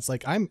interaction, and it's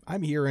like I'm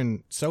here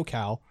in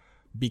SoCal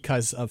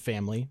because of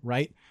family,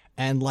 right?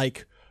 And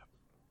like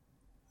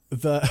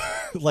the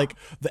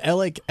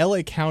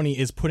LA County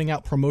is putting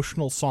out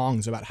promotional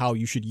songs about how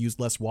you should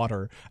use less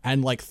water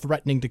and like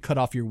threatening to cut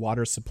off your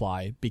water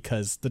supply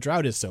because the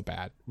drought is so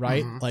bad,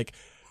 right? Like,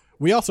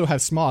 we also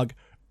have smog.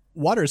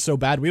 Water is so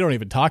bad we don't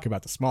even talk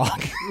about the smog.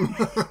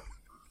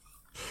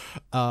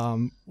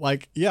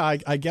 Like, yeah,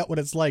 I get what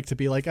it's like to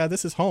be like,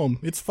 this is home.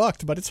 It's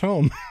fucked, but it's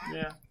home.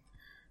 Yeah.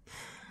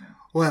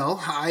 Well,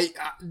 I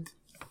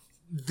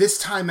this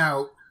time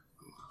out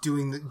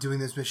doing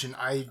this mission,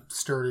 I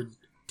started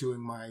doing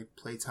my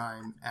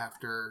playtime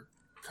after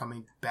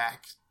coming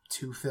back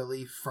to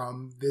Philly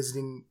from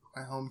visiting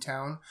my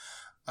hometown.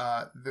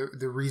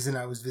 The reason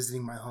I was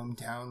visiting my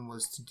hometown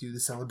was to do the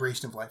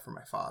celebration of life for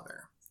my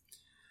father.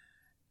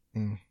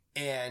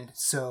 And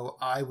so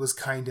I was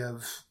kind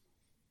of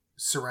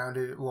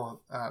surrounded,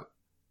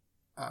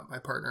 my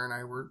partner and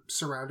I were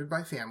surrounded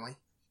by family,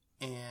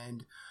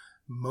 and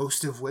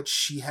most of which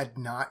she had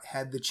not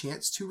had the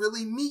chance to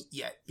really meet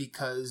yet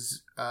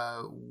because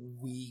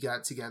we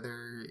got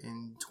together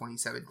in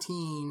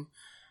 2017,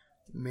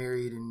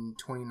 married in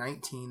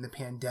 2019. The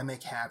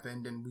pandemic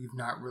happened, and we've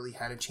not really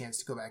had a chance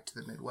to go back to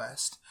the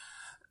Midwest.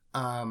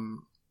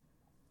 And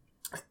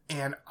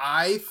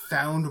I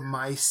found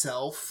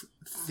myself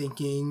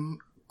thinking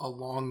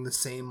along the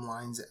same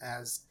lines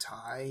as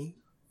Ty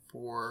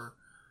for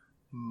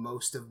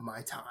most of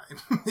my time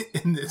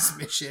in this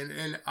mission,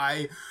 and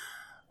I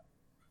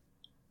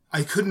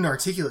couldn't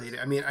articulate it.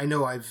 I mean, I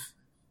know I've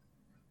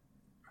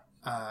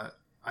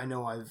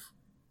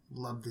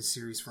loved this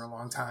series for a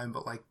long time,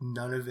 but like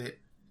none of it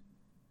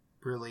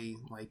really,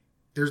 like,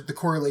 there's the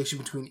correlation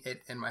between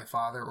it and my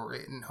father or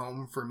it and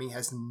home for me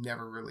has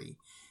never really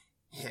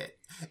hit,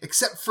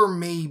 except for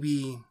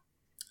maybe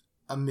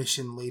a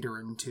mission later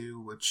in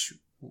 2, which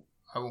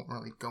I won't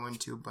really go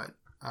into, but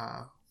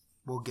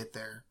we'll get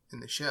there in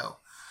the show.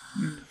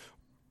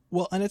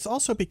 Well, and it's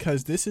also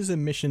because this is a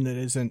mission that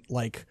isn't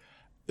like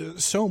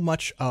so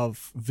much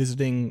of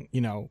visiting,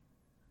 you know,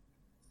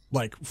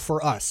 like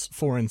for us,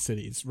 foreign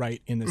cities,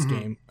 right, in this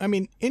game. I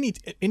mean,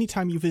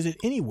 anytime you visit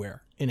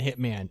anywhere in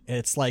Hitman,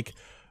 it's like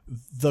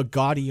the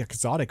gaudy,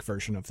 exotic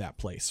version of that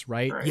place,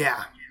 right?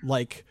 Yeah.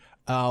 Like,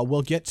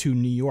 we'll get to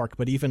New York,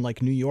 but even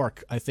like New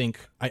York, I think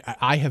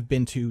I have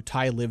been to.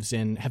 Ty lives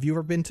in. Have you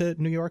ever been to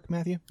New York,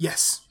 Matthew?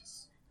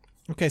 Yes.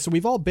 Okay, so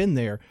we've all been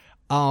there.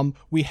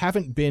 We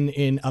haven't been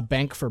in a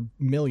bank for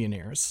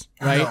millionaires,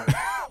 right?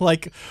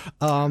 Like,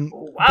 wow.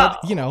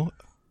 But you know,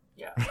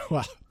 yeah.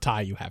 Well,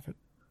 Ty, you haven't.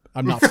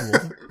 I'm not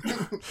fooled.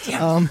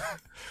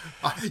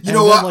 You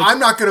know what? Like, I'm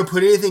not going to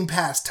put anything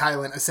past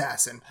Thailand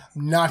Assassin.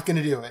 I'm not going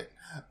to do it.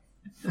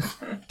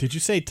 Did you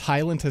say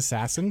Thailand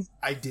Assassin?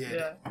 I did.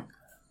 Yeah.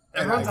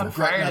 Everyone's on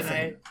fire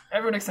tonight.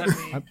 Everyone except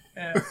me.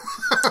 Yeah.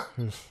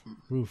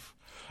 Oof.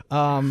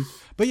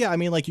 But yeah, I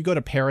mean, like, you go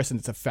to Paris and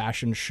it's a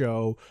fashion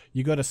show.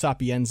 You go to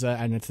Sapienza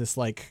and it's this,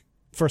 like,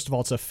 first of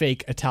all, it's a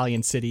fake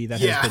Italian city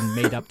that has been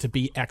made up to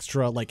be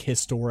extra, like,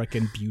 historic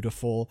and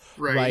beautiful.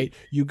 Right.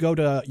 You go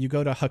to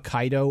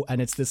Hokkaido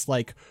and it's this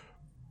like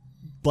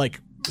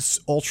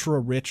ultra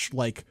rich,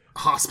 like,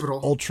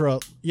 hospital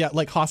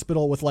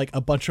hospital with like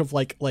a bunch of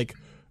like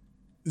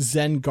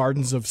Zen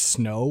gardens of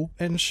snow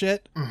and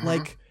shit.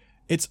 Like,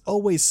 it's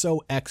always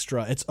so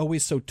extra, it's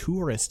always so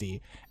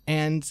touristy.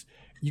 And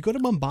you go to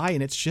Mumbai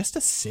and it's just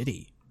a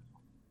city.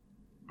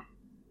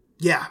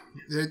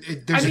 There's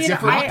a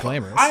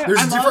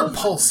different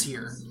pulse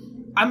here.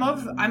 I'm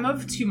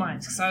of two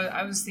minds, because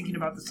I was thinking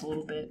about this a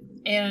little bit,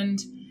 and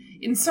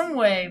in some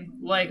way,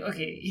 like,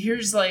 okay,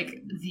 here's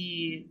like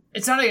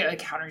it's not a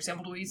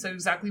counterexample to what you said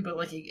exactly, but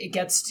like it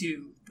gets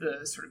to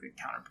the sort of a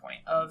counterpoint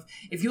of,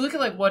 if you look at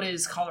like what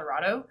is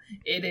Colorado,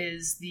 it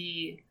is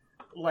the,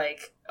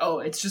 like,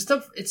 it's just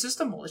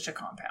a militia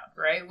compound,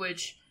 right?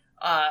 Which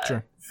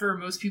for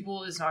most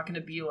people is not going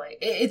to be like,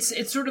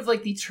 it's sort of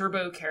like the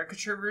turbo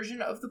caricature version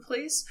of the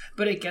place,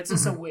 but it gets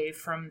us away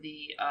from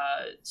the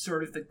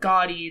sort of the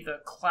gaudy, the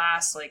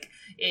class, like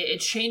it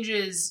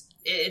changes,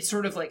 it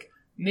sort of like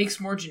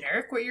makes more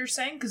generic what you're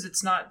saying, because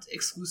it's not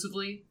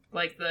exclusively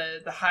like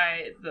the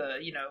high, the,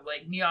 you know,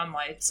 like neon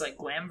lights, like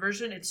glam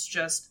version. It's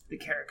just the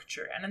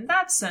caricature, and in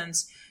that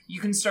sense you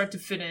can start to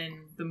fit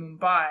in the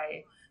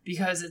Mumbai,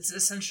 because it's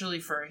essentially,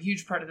 for a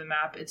huge part of the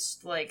map,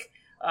 it's like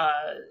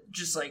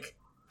just like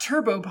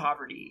turbo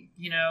poverty,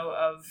 you know,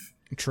 of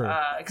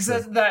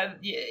because that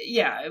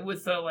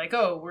with the like,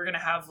 we're gonna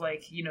have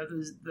like, you know,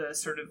 the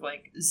sort of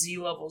like Z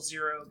level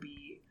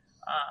 0B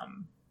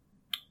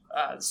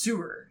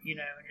sewer, you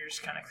know, and you're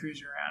just kind of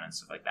cruising around and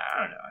stuff like that. I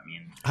don't know. I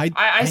mean,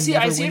 I see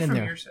it from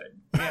your side.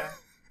 Yeah.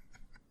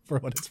 For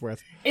what it's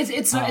worth,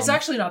 it's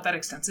actually not that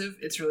extensive.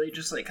 It's really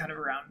just like kind of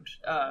around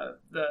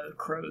the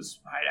Crow's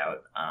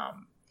hideout.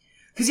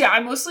 Because I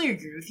mostly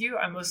agree with you.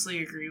 I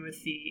mostly agree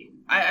with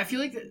I feel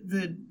like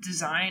the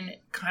design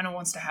kind of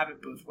wants to have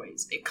it both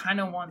ways. It kind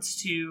of wants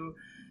to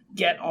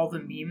get all the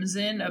memes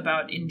in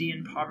about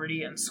Indian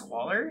poverty and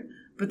squalor,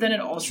 but then it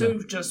also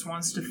just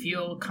wants to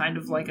feel kind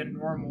of like a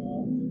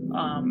normal,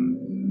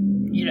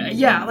 you know,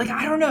 like,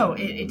 I don't know.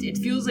 It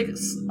feels like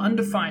it's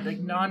undefined, like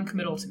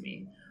non-committal to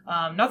me.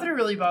 Not that it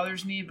really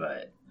bothers me,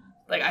 but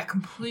like, I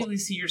completely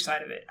see your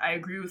side of it. I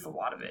agree with a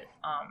lot of it.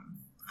 I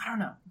don't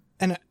know.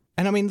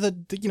 And I mean,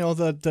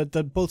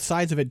 the both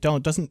sides of it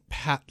doesn't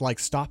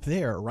stop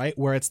there, right?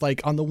 Where it's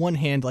like, on the one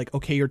hand, like,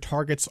 okay, your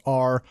targets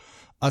are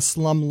a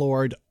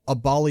slumlord, a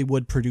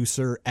Bollywood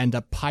producer, and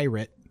a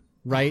pirate,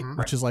 right?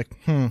 Which is like,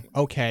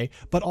 okay.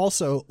 But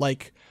also,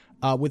 like,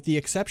 with the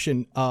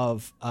exception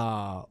of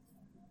Kale,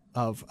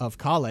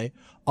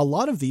 a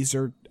lot of these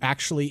are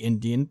actually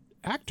Indian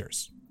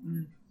actors.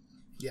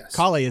 Yes.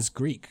 Kale is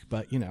Greek,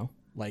 but, you know,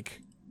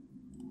 like,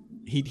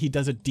 he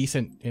does a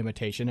decent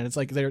imitation, and it's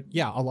like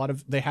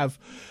they have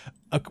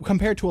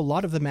compared to a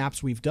lot of the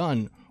maps we've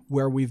done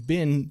where we've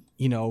been,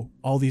 you know,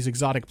 all these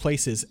exotic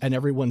places and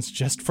everyone's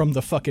just from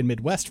the fucking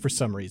Midwest for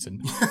some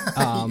reason.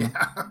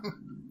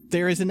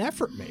 There is an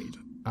effort made,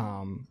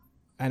 and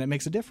it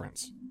makes a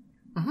difference.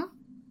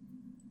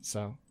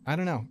 So I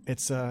don't know.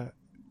 It's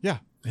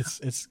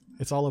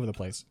it's all over the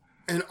place.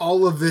 And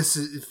all of this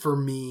is, for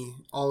me,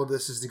 all of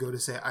this is to go to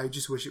say, I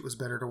just wish it was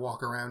better to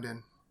walk around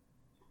in.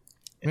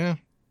 Yeah.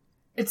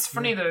 It's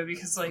funny though,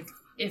 because like,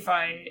 if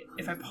I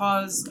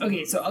pause,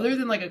 okay, so other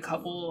than like a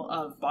couple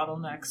of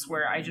bottlenecks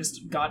where I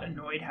just got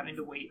annoyed having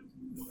to wait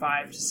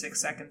 5 to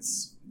 6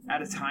 seconds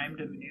at a time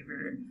to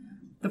maneuver,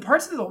 the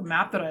parts of the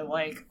map that I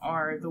like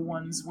are the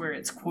ones where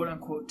it's quote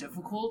unquote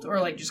difficult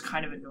or like just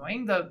kind of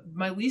annoying.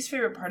 My least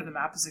favorite part of the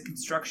map is the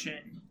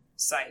construction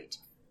site,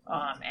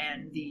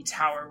 and the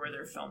tower where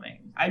they're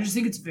filming. I just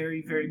think it's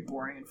very, very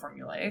boring and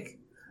formulaic.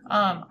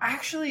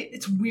 Actually,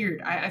 it's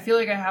weird. I feel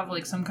like I have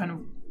like some kind of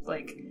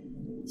like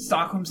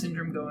Stockholm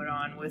syndrome going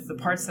on with the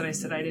parts that I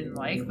said I didn't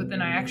like, but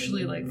then I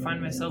actually like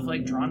find myself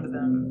like drawn to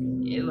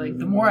them. Like,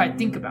 the more I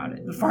think about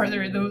it,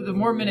 the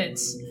more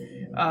minutes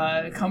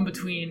come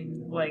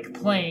between like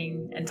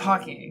playing and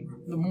talking,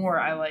 the more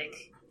I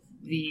like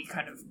the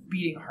kind of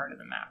beating heart of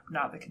the map,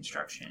 not the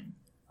construction.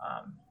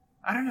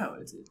 I don't know.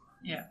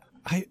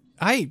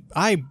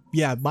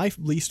 My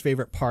least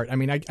favorite part, I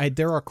mean, I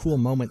there are cool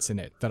moments in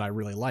it that I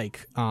really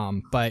like,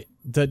 but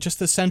the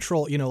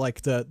central, you know,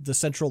 like the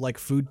central like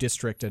food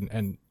district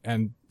and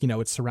you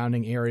know, its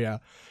surrounding area,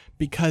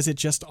 because it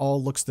just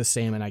all looks the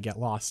same and I get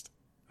lost.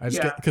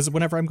 Because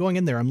whenever I'm going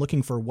in there, I'm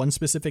looking for one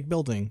specific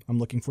building. I'm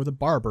looking for the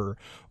barber,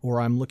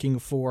 or I'm looking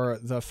for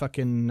the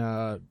fucking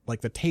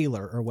like the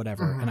tailor or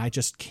whatever, and I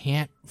just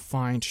can't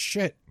find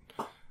shit.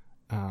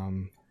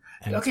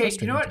 Okay,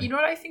 you know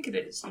what I think it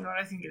is.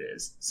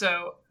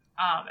 So,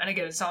 and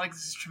again, it's not like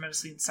this is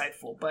tremendously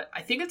insightful, but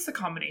I think it's the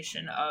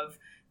combination of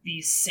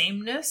the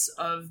sameness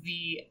of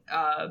the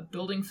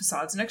building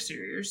facades and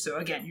exteriors. So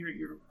again,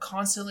 you're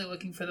constantly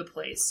looking for the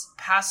place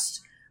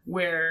past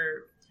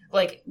where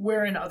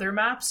in other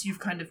maps you've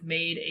kind of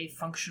made a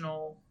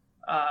functional,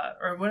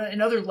 or in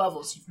other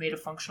levels you've made a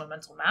functional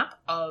mental map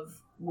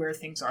of where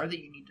things are that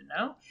you need to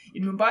know.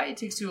 In Mumbai, it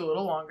takes you a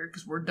little longer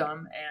because we're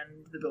dumb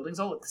and the buildings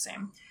all look the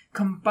same.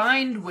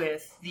 Combined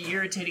with the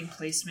irritating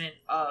placement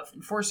of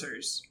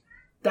enforcers,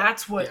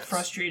 that's what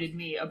frustrated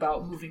me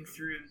about moving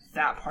through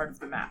that part of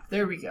the map.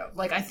 There we go.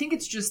 Like, I think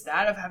it's just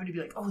that of having to be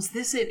like, oh, is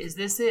this it? Is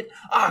this it?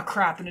 Ah,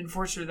 crap, an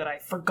enforcer that I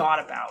forgot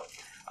about.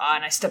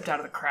 And I stepped out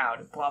of the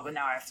crowd. Blah, blah,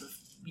 now I have to,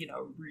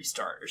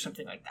 restart or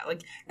something like that.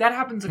 Like, that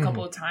happens a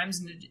couple of times,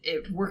 and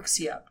it works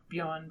you up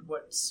beyond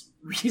what's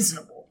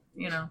reasonable,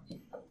 Yeah.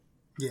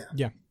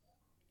 Yeah.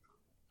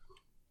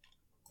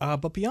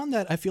 But beyond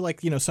that, I feel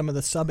like, some of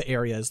the sub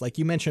areas, like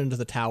you mentioned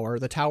the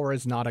tower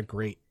is not a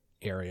great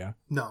area.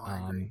 No, I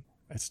agree.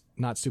 It's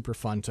not super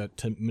fun to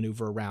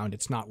maneuver around.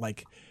 It's not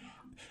like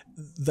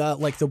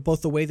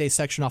both the way they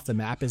section off the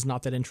map is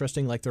not that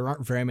interesting. Like, there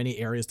aren't very many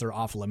areas that are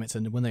off limits,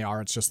 and when they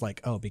are, it's just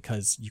like, oh,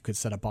 because you could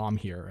set a bomb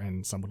here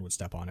and someone would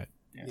step on it.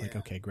 Yeah. Like,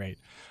 okay, great.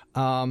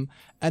 And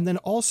then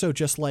also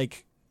just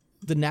like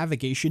the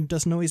navigation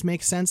doesn't always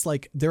make sense.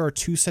 Like, there are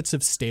two sets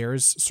of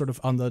stairs sort of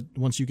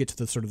once you get to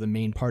the sort of the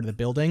main part of the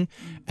building,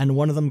 and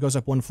one of them goes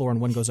up one floor and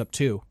one goes up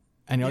two.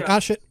 And you're like, oh,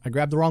 shit, I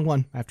grabbed the wrong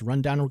one. I have to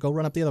run down and go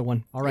run up the other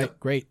one. All right,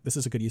 great. This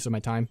is a good use of my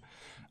time.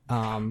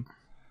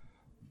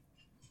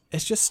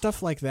 It's just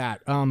stuff like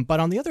that. But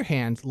on the other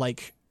hand,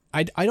 like,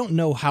 I don't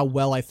know how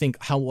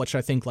much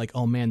I think, like,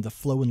 oh, man, the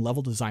flow and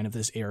level design of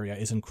this area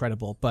is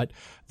incredible. But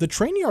the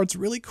train yard's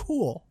really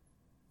cool.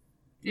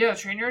 Yeah,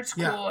 train yard's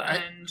cool.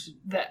 And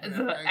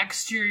the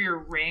exterior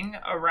ring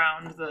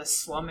around the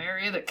slum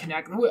area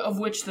that of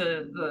which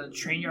the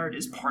train yard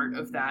is part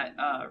of that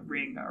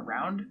ring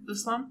around the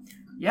slum.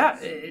 Yeah,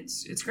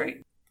 it's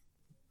great.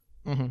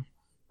 Mm-hmm.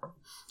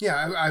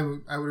 Yeah,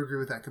 I would agree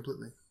with that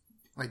completely.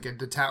 Like,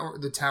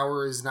 the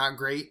tower is not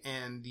great,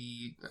 and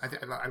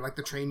I like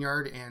the train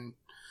yard, and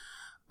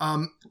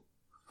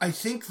I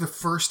think the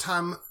first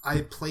time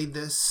I played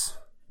this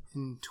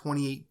in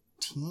 2018,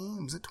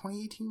 was it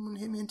 2018 when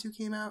Hitman 2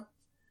 came out?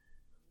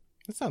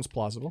 That sounds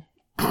plausible.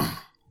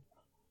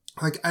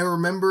 Like, I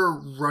remember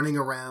running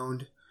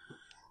around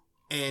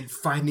and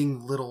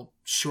finding little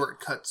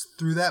shortcuts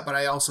through that, but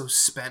I also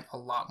spent a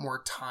lot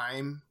more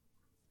time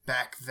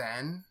back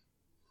then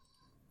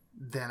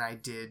than I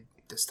did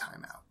this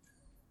time out.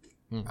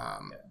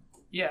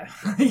 Yeah,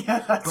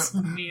 that's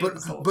me.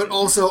 But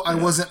also, I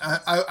wasn't.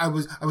 I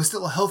was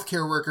still a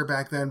healthcare worker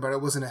back then, but I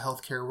wasn't a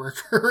healthcare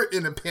worker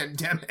in a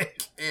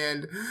pandemic,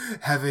 and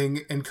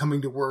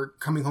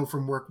coming home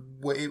from work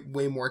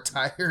way more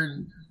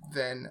tired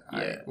than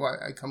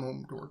I come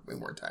home to work way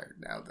more tired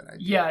now than I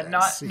did. Yeah,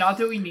 not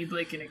that we need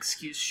like an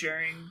excuse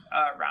sharing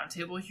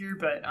roundtable here,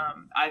 but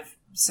I've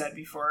said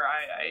before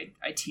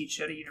I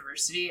teach at a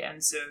university,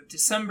 and so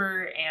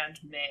December and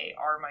May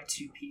are my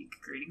two peak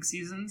grading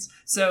seasons.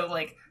 So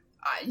like,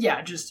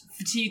 just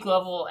fatigue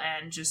level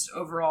and just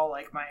overall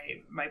like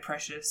my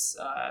precious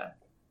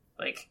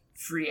like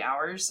free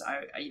hours.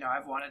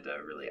 I've wanted to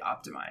really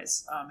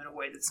optimize in a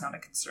way that's not a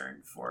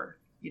concern for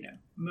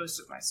most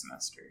of my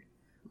semester.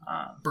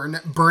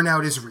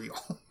 Burnout is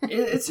real.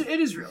 it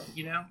is real,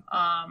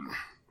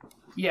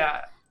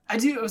 Yeah, I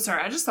do. Oh,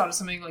 sorry. I just thought of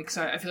something like,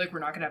 sorry, I feel like we're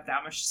not going to have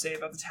that much to say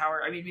about the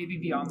tower. I mean, maybe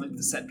beyond like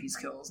the set piece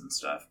kills and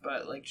stuff,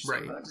 but like just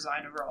like the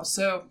design overall.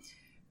 So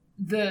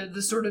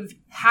the sort of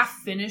half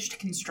finished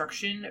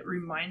construction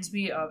reminds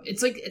me of,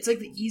 it's like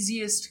the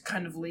easiest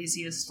kind of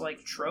laziest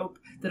like trope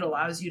that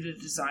allows you to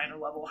design a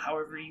level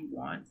however you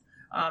want.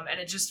 And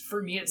it just,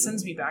 for me, it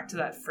sends me back to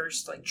that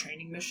first like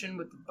training mission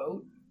with the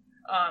boat.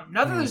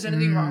 Not that there's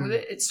anything wrong with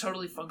it. It's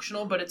totally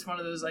functional, but it's one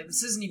of those like,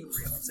 this isn't even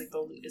real.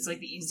 It's like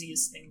the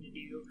easiest thing to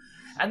do.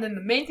 And then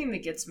the main thing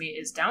that gets me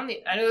is I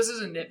know this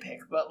is a nitpick,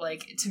 but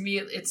like to me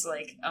it's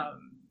like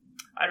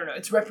I don't know,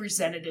 it's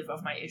representative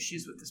of my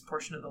issues with this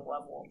portion of the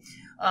level.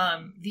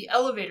 The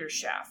elevator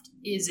shaft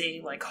is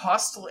a like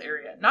hostile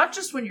area, not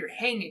just when you're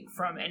hanging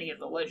from any of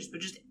the ledges,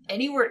 but just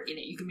anywhere in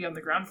it. You can be on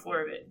the ground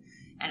floor of it,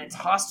 and it's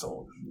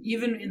hostile,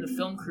 even in the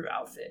film crew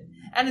outfit.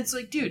 And it's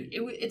like, dude,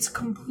 it's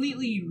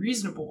completely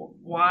reasonable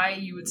why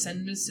you would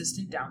send an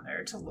assistant down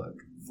there to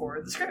look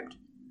for the script.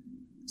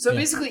 So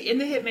basically, in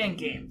the Hitman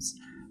games,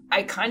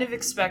 I kind of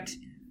expect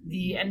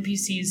the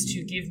NPCs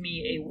to give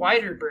me a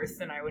wider berth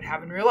than I would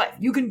have in real life.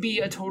 You can be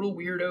a total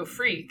weirdo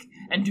freak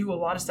and do a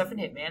lot of stuff in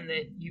Hitman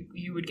that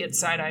you would get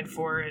side-eyed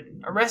for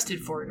and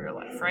arrested for in real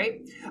life,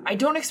 right? I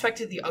don't expect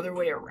it the other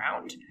way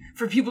around,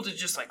 for people to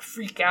just like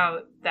freak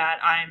out that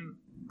I'm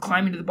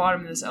climbing to the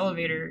bottom of this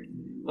elevator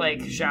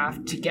like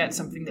shaft to get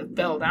something that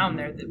fell down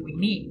there that we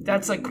need.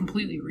 That's like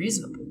completely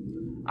reasonable.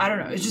 I don't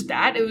know. It's just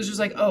that it was just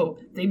like, oh,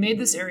 they made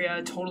this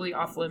area totally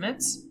off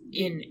limits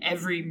in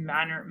every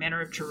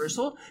manner of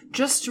traversal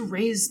just to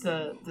raise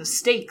the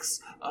stakes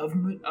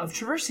of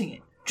traversing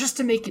it, just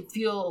to make it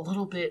feel a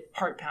little bit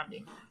heart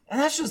pounding. And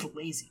that's just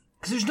lazy,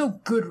 because there's no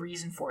good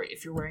reason for it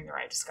if you're wearing the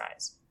right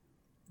disguise.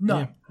 None.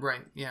 Yeah.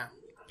 Right. Yeah.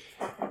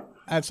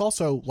 It's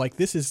also like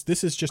this is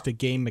just a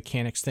game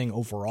mechanics thing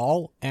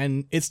overall,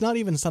 and it's not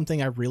even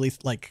something I really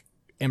like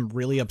am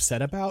really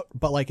upset about,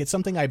 but like it's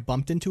something I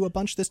bumped into a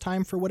bunch this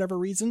time for whatever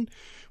reason,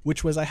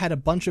 which was I had a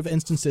bunch of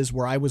instances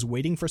where I was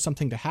waiting for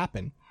something to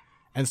happen,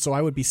 And so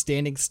I would be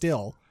standing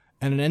still,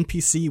 and an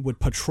NPC would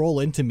patrol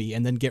into me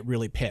and then get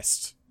really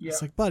pissed. Yeah.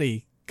 It's like,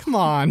 buddy, come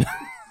on.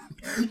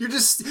 You're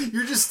just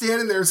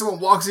standing there and someone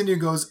walks in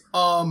and goes,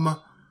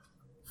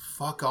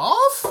 fuck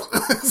off?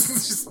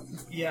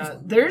 Yeah,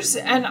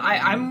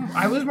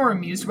 I was more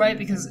amused by it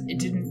because it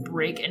didn't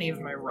break any of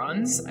my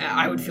runs.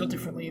 I would feel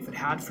differently if it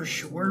had, for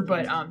sure,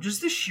 but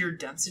just the sheer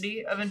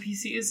density of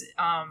NPCs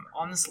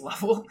on this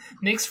level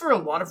makes for a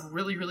lot of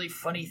really, really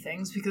funny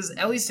things, because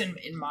at least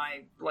in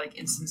my like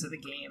instance of the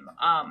game,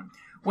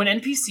 when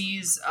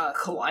NPCs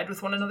collide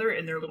with one another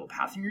in their little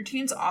pathing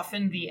routines,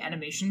 often the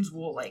animations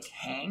will like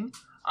hang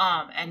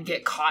and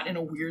get caught in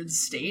a weird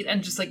state,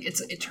 and just like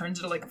it turns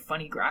into like a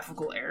funny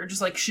graphical error,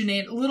 just like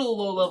little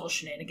low level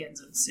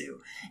shenanigans ensue,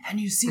 and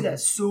you see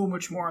that so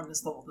much more on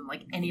this level than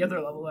like any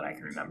other level that I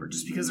can remember,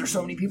 just because there's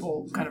so many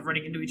people kind of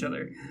running into each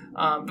other.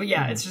 But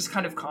yeah, it's just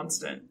kind of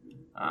constant.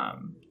 I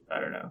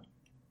don't know.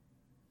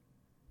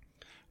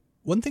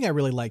 One thing I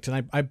really liked,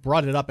 and I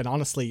brought it up, and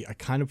honestly,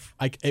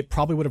 it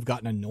probably would have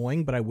gotten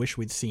annoying, but I wish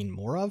we'd seen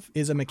more of,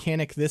 is a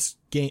mechanic this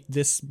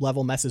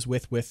level messes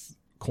with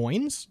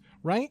coins,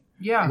 right?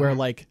 Yeah. Where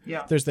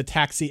there's the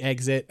taxi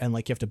exit, and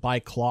like you have to buy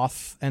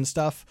cloth and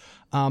stuff.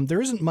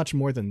 There isn't much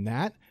more than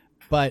that,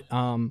 but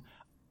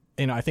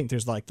I think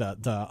there's like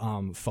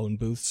the phone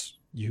booths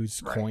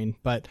use coin,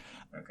 but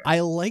okay.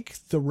 I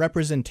like the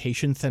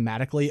representation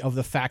thematically of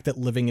the fact that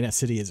living in a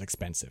city is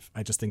expensive.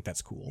 I just think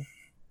that's cool.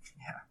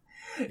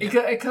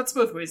 It cuts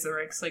both ways though,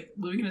 right? Because like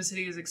living in a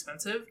city is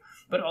expensive,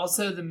 but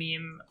also the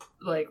meme,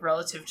 like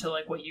relative to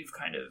like what you've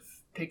kind of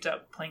picked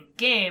up playing the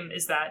game,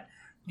 is that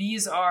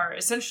these are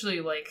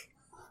essentially like,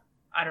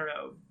 I don't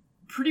know,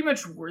 pretty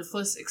much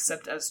worthless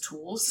except as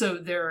tools. So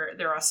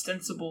their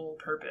ostensible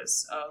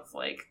purpose of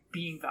like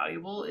being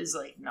valuable is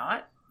like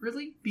not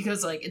really,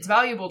 because like it's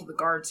valuable to the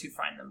guards who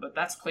find them, but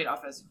that's played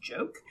off as a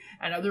joke,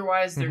 and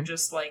otherwise they're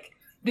just like,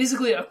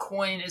 basically a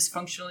coin is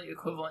functionally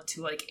equivalent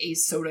to like a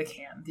soda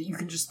can that you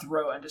can just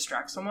throw and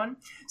distract someone.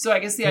 So I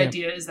guess the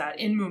idea is that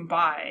in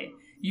Mumbai,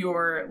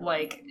 your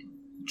like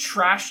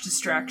trash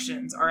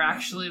distractions are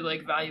actually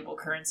like valuable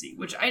currency,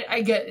 which I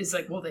get is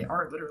like, well, they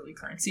are literally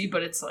currency,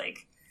 but it's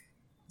like,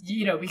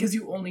 you know, because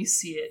you only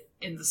see it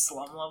in the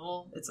slum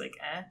level, it's like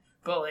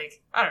but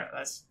like, I don't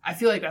know, I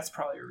feel like that's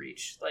probably a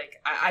reach.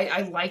 Like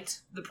I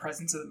liked the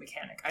presence of the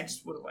mechanic, I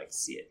just would have liked to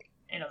see it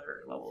in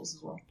other levels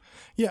as well.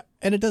 Yeah,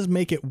 and it does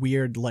make it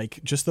weird, like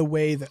just the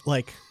way that,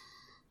 like,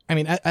 I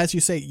mean, as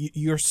you say,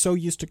 you're so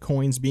used to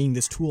coins being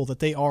this tool that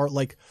they are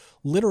like,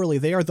 literally,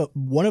 they are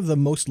one of the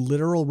most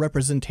literal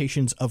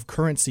representations of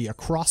currency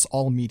across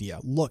all media.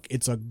 Look,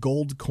 it's a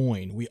gold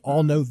coin. We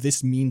all know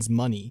this means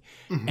money.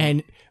 Mm-hmm.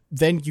 And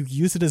then you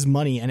use it as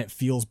money and it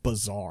feels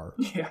bizarre.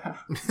 Yeah.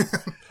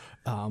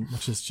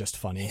 Which is just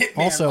funny.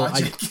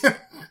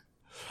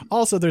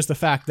 Also, there's the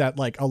fact that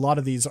like a lot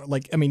of these are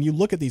like, I mean, you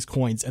look at these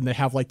coins and they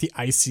have like the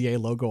ICA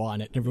logo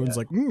on it, and everyone's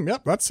like,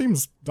 yep, that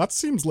seems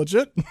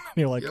legit. And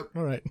you're like, yep.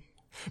 All right,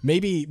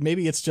 maybe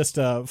it's just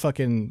a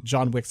fucking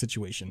John Wick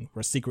situation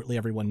where secretly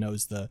everyone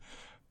knows the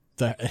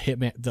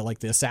hitman,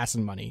 the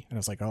assassin money, and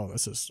it's like,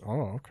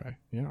 okay,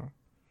 yeah.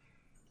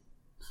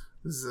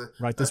 This is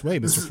right this way,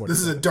 Mr. 47. This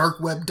is a dark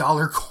web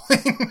dollar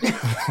coin.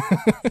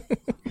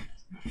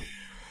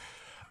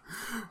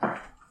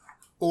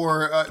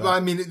 Or, I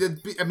mean,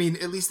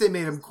 at least they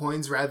made them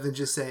coins rather than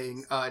just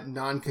saying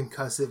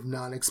non-concussive,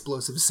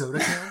 non-explosive soda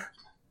can.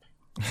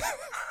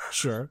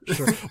 Sure.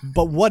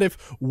 But what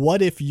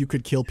if you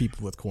could kill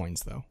people with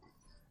coins, though?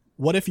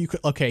 What if you could?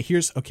 Okay,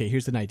 here's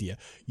an idea.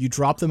 You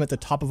drop them at the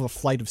top of a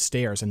flight of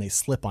stairs, and they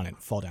slip on it and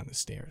fall down the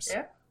stairs.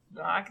 Yeah,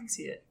 no, I can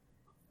see it.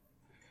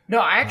 No,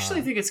 I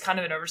actually think it's kind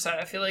of an oversight.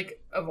 I feel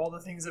like of all the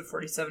things that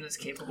 47 is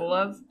capable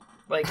of,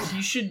 like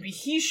he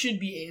should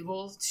be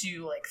able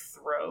to like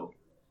throw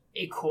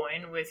a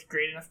coin with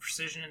great enough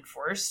precision and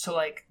force to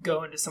like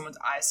go into someone's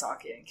eye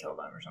socket and kill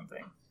them or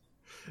something.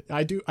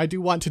 I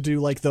do want to do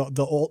like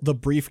the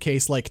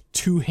briefcase like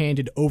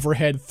two-handed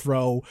overhead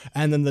throw,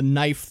 and then the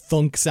knife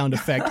thunk sound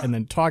effect, and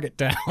then target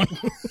down.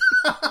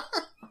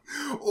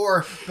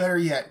 Or better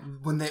yet,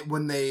 when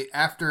they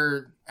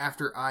after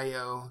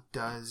IO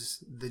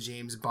does the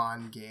James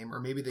Bond game, or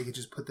maybe they could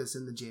just put this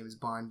in the James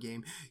Bond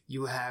game,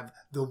 you have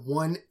the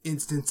one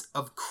instance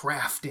of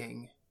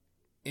crafting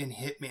in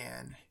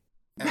Hitman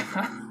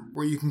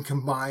where you can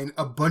combine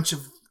a bunch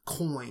of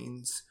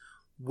coins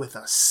with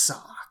a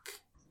sock.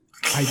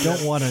 I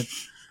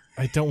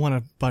don't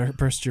want to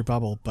burst your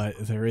bubble, but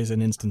there is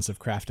an instance of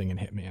crafting in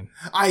Hitman.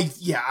 I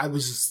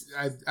was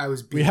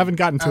being, we haven't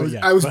gotten to it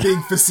yet. I was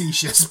being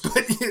facetious, but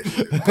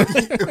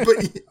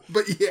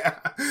yeah.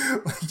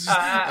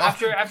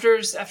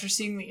 After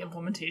seeing the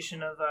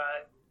implementation of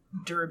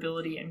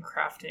durability and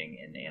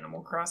crafting in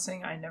Animal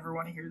Crossing, I never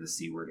want to hear the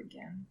C word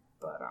again.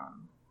 But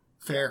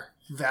fair,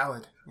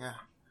 valid, yeah.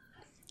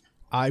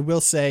 I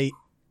will say,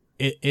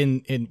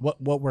 in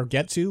what we'll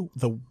get to,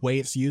 the way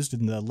it's used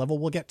in the level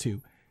we'll get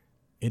to,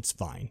 it's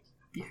fine.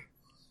 Yeah.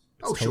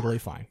 It's totally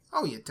fine.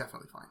 Oh yeah,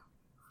 definitely fine.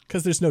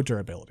 Because there's no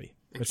durability.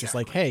 Exactly. It's just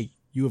like, hey,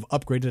 you have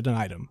upgraded an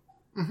item.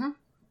 Mm-hmm.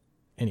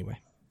 Anyway.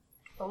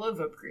 I love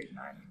upgrading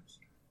items.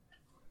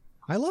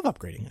 I love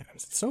upgrading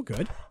items. It's so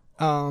good.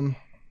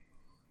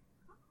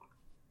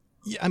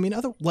 Yeah, I mean,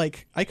 I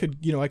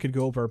could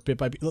go over bit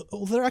by bit.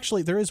 Well,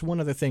 there is one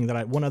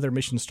other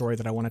mission story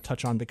that I want to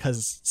touch on,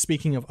 because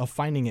speaking of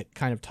finding it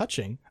kind of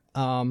touching,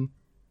 the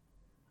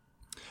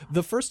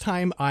first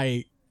time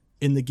I,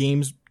 in the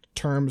game's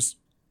terms,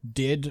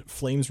 did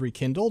Flames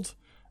Rekindled,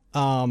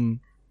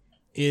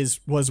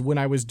 was when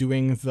I was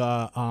doing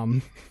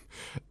the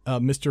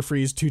Mr.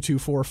 Freeze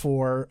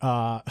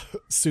 2244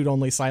 suit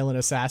only silent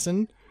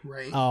assassin.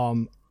 Right.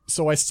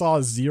 So I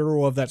saw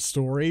 0 of that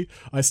story.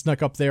 I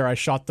snuck up there, I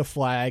shot the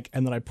flag,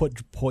 and then I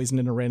put poison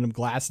in a random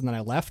glass, and then I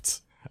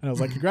left. And I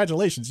was like,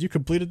 congratulations, you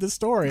completed this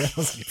story. I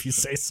was like, if you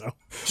say so.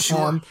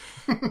 Sure.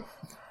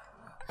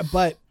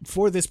 But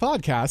for this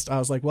podcast, I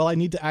was like, well, I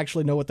need to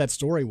actually know what that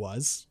story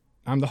was.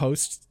 I'm the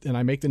host, and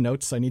I make the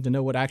notes. I need to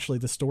know what actually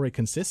the story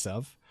consists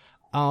of.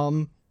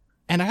 And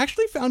I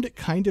actually found it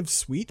kind of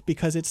sweet,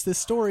 because it's this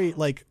story,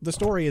 like, the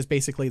story is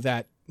basically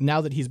that now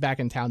that he's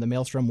back in town, the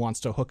Maelstrom wants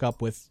to hook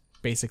up with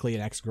basically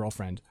an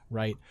ex-girlfriend,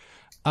 right?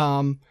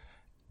 And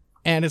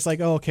it's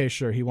like, oh, okay,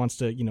 sure, he wants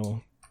to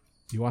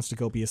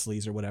go be a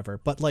sleaze or whatever.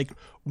 But, like,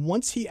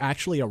 once he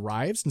actually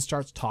arrives and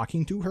starts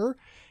talking to her,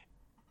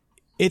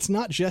 it's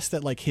not just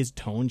that, like, his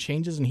tone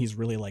changes and he's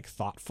really, like,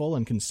 thoughtful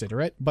and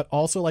considerate, but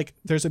also, like,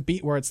 there's a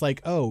beat where it's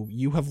like, oh,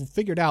 you have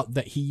figured out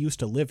that he used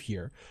to live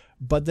here.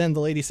 But then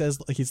the lady says,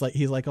 he's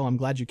like, oh, I'm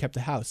glad you kept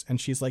the house.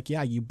 And she's like,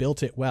 yeah, you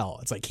built it well.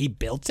 It's like, he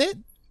built it?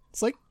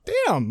 It's like,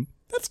 damn,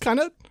 that's kind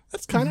of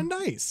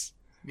nice.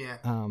 Yeah.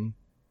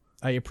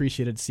 I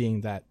appreciated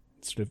seeing that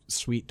sort of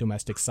sweet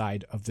domestic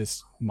side of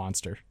this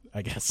monster,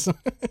 I guess.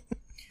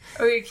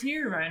 Okay, can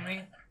you remind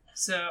me?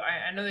 So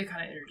I know they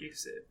kind of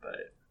introduced it,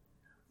 but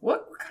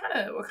what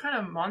kind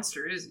of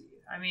monster is he?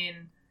 I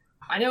mean,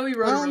 I know he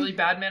wrote a really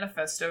bad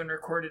manifesto and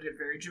recorded it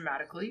very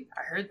dramatically.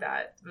 I heard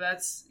that. But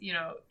that's,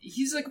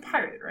 he's like a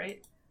pirate,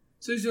 right?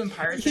 So he's doing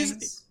pirate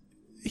things?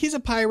 He's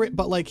a pirate,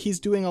 but, like, he's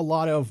doing a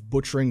lot of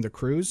butchering the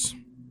crews,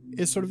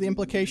 is sort of the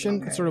implication.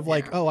 Okay, it's sort of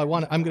like, oh, I'm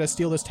going to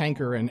steal this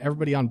tanker and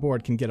everybody on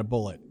board can get a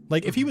bullet.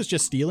 Like, if he was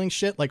just stealing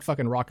shit, like,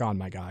 fucking rock on,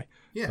 my guy.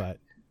 Yeah. But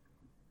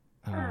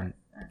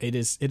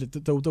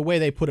the way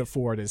they put it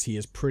forward is he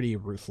is pretty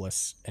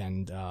ruthless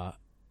and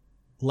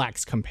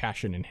lacks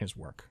compassion in his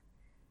work.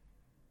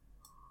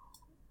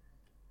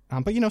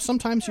 But,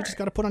 sometimes you just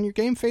got to put on your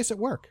game face at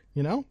work,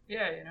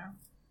 Yeah,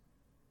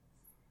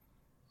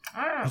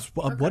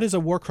 What is a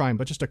war crime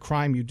but just a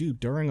crime you do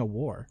during a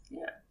war? Yeah.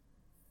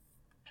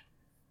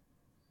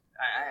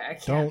 I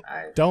can't.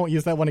 Don't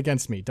use that one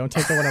against me. Don't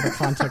take that one out of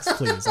context,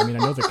 please. I mean, I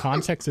know the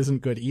context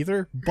isn't good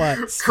either,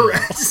 but still.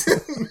 Correct.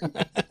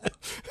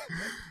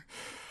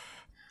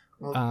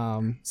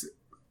 Well,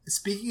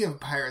 speaking of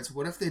pirates,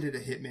 what if they did a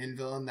Hitman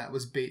villain that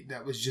was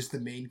just the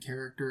main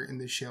character in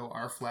the show?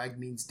 Our Flag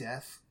Means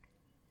Death.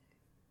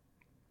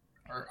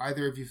 Are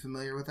either of you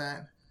familiar with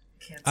that?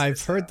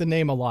 I've heard the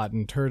name a lot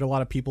and heard a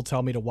lot of people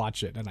tell me to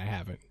watch it, and I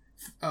haven't.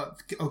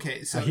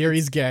 Okay, so I hear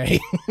he's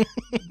gay.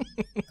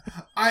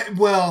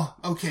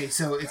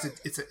 So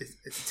it's a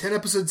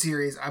 10-episode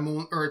series.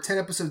 Or a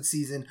 10-episode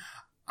season.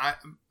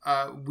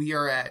 We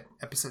are at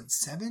episode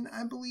 7,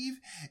 I believe,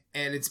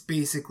 and it's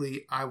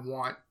basically I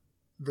want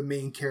the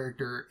main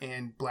character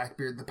and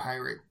Blackbeard the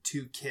pirate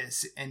to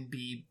kiss and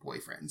be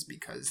boyfriends,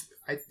 because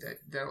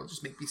that'll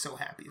just make me so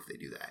happy if they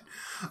do that.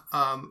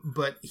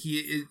 But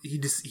he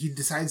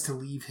decides to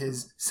leave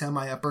his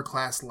semi-upper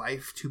class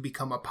life to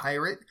become a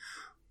pirate,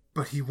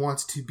 but he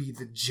wants to be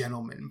the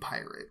gentleman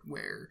pirate,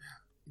 where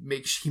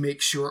he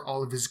makes sure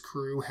all of his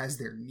crew has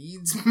their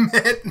needs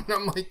met. And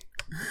I'm like,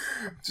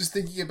 just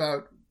thinking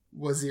about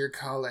Wazir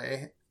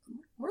Kale.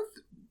 What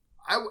if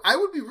I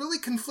would be really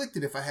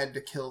conflicted if I had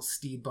to kill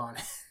Steve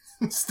Bonnet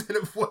instead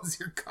of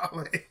Wazir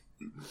Kale.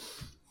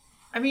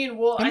 I mean,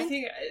 I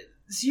think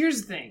so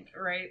here's the thing,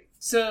 right?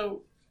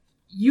 So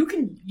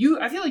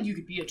I feel like you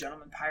could be a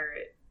gentleman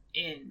pirate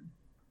in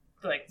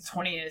like the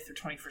 20th or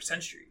 21st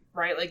century,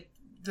 right? Like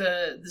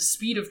the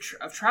speed of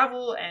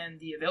travel and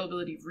the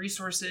availability of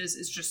resources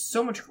is just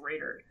so much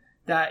greater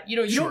that you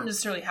don't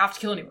necessarily have to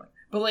kill anyone.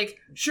 But like,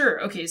 sure,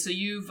 okay, so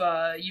you've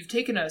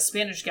taken a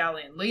Spanish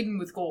galleon laden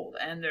with gold,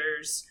 and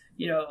there's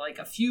like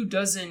a few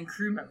dozen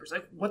crew members.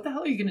 Like, what the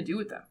hell are you gonna do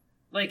with them?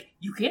 Like,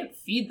 you can't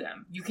feed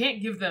them. You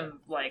can't give them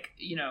like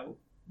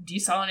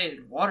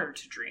desalinated water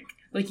to drink.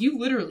 Like, you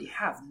literally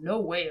have no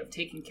way of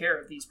taking care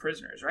of these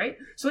prisoners, right?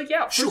 So like,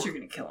 yeah, of course you're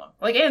gonna kill them.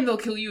 Like, and they'll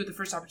kill you at the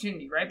first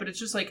opportunity, right? But it's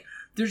just like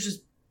there's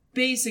just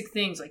basic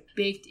things like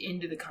baked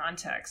into the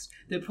context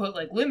that put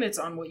like limits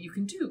on what you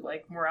can do,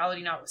 like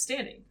morality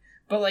notwithstanding.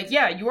 But like,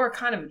 yeah, you are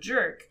kind of a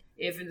jerk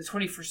if in the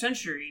 21st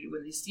century,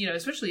 when these,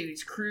 especially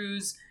these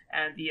crews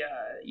and the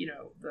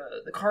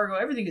cargo,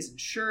 everything is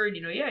insured,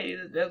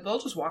 they'll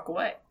just walk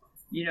away.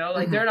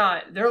 Like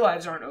their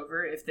lives aren't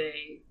over if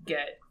they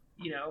get,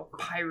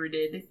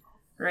 pirated,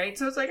 right?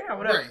 So it's like, yeah,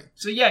 whatever. Right.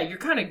 So yeah, you're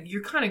kind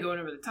of going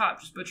over the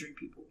top, just butchering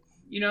people,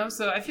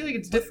 So I feel like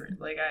it's different.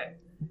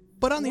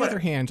 But on the other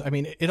hand, I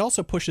mean, it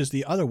also pushes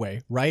the other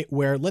way, right?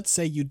 Where let's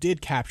say you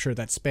did capture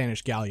that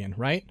Spanish galleon,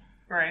 right?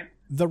 Right.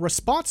 The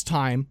response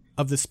time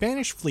of the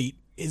Spanish fleet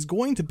is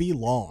going to be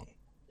long,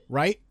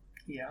 right?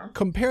 Yeah.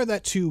 Compare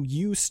that to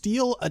you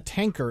steal a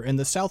tanker in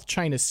the South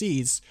China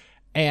Seas,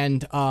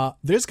 and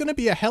there's going to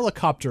be a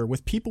helicopter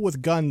with people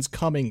with guns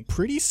coming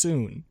pretty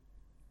soon.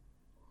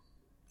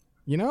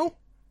 You know?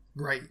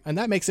 Right. And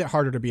that makes it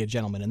harder to be a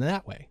gentleman in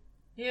that way.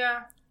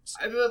 Yeah.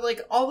 But,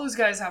 like, all those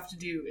guys have to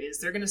do is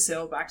they're going to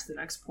sail back to the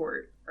next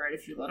port, right?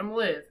 If you let them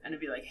live, and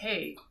it'd be like,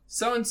 hey,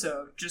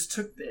 so-and-so just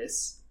took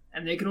this,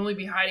 and they can only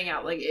be hiding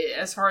out, like,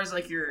 as far as,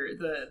 like,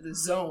 the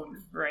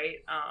zone, right?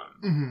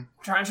 I'm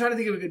trying to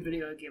think of a good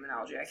video game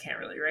analogy. I can't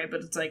really, right?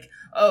 But it's like,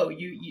 oh,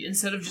 you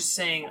instead of just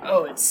saying,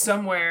 oh, it's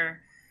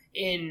somewhere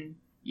in,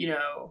 you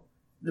know,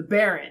 the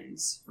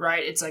Barrens,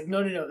 right? It's like,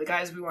 no, the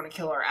guys we want to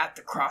kill are at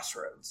the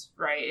crossroads,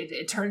 right?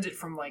 It turns it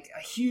from, like,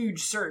 a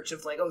huge search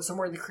of, like, oh,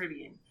 somewhere in the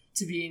Caribbean,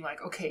 to being like,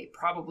 okay,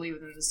 probably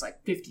within this,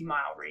 like,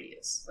 50-mile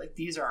radius. Like,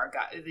 these are our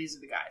guys. These are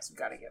the guys. We've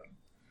got to get them.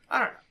 I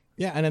don't know.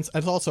 Yeah, and it's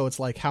also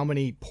like how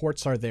many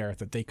ports are there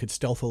that they could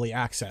stealthily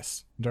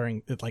access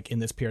during, like, in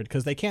this period,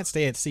 because they can't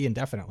stay at sea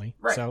indefinitely.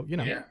 Right. So, you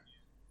know.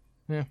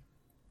 Yeah.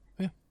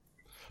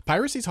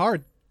 Piracy's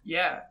hard.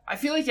 Yeah, I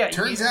feel like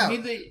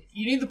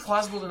you need the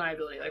plausible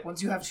deniability. Like,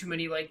 once you have too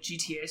many, like,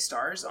 GTA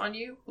stars on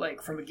you,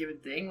 like, from a given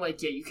thing,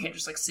 like, yeah, you can't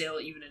just, like, sail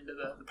even into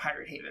the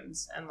pirate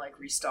havens and, like,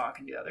 restock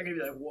and do that. They're gonna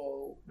be like,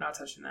 whoa, not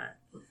touching that.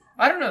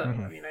 I don't know.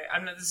 I mean,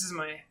 I'm not. This is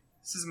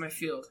my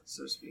field,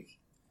 so to speak.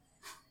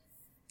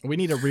 We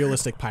need a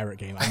realistic pirate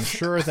game. I'm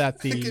sure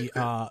that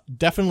the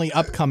definitely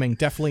upcoming,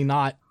 definitely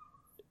not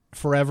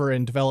forever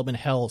in development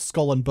hell,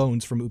 Skull and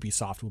Bones from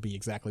Ubisoft will be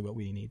exactly what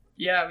we need.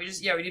 Yeah,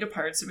 we need a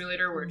pirate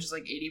simulator where just,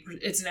 like, 80%,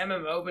 it's an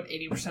MMO, but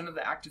 80% of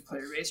the active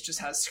player base just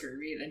has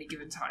scurvy at any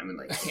given time and,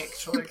 like, can't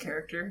control their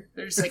character.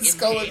 They're just, like,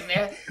 in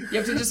pain. You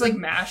have to just, like,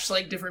 mash,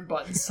 like, different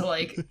buttons to,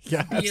 like,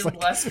 be in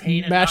less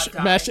pain and not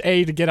die. Mash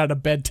A to get out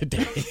of bed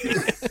today.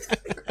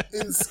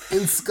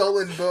 In Skull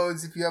and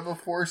Bones, if you have a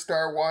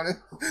 4-star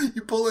one,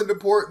 you pull into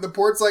port and the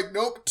port's like,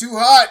 nope, too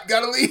hot,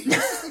 gotta leave.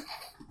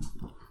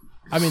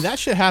 I mean, that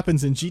shit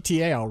happens in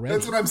GTA already.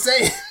 That's what I'm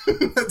saying.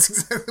 That's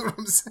exactly what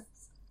I'm saying.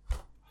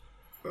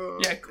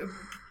 Yeah,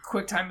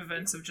 quick time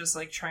events of just,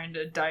 like, trying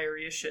to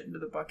diarrhea shit into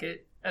the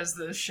bucket as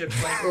the ship,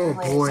 like,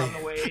 rolls on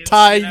the waves.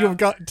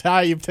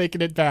 Ty, you've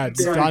taken it bad.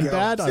 It's gone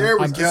bad.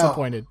 I'm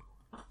disappointed.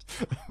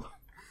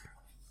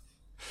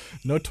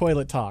 No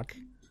toilet talk.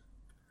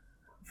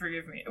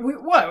 Forgive me.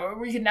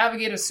 We can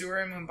navigate a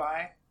sewer in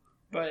Mumbai,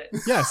 but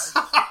yes,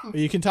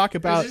 you can talk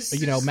about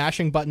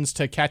mashing buttons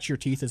to catch your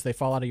teeth as they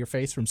fall out of your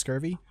face from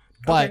scurvy,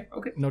 but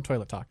okay. No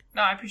toilet talk.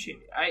 No, I appreciate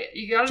it.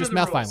 You gotta just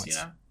know the mouth rules, violence.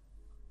 You know?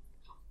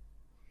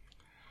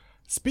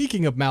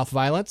 Speaking of mouth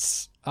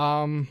violence,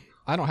 I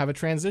don't have a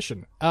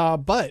transition,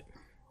 but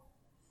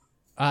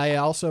I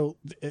also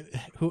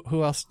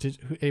who else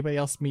anybody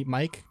else meet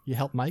Mike? You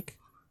help Mike?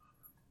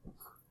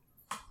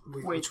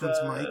 Wait, which one's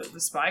Mike? The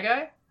spy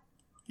guy?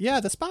 Yeah,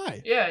 the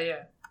spy. Yeah.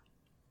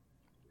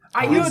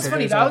 You know, it's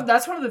funny.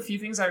 That's one of the few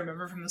things I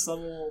remember from this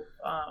level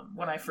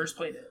when I first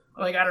played it.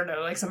 Like, I don't know,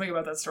 like, something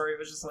about that story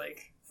was just,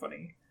 like,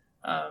 funny.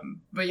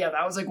 But yeah,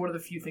 that was, like, one of the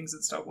few things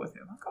that stuck with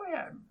me. I'm like, oh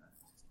yeah.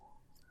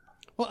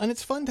 Well, and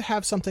it's fun to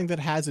have something that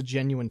has a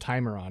genuine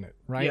timer on it,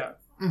 right? Yeah.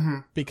 Mm-hmm.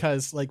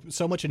 Because, like,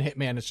 so much in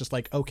Hitman, it's just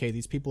like, okay,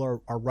 these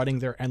people are running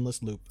their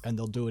endless loop, and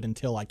they'll do it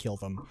until I kill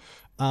them.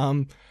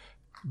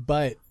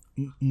 But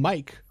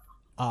Mike,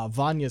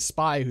 Vanya's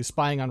spy who's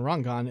spying on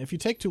Rangan, if you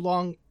take too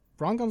long,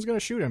 Rangan's gonna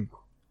shoot him.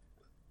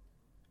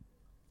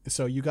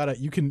 So you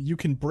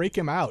can break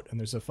him out, and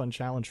there's a fun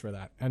challenge for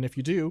that. And if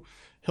you do,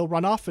 he'll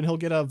run off and he'll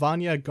get a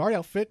Vanya guard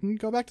outfit and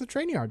go back to the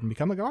training yard and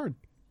become a guard.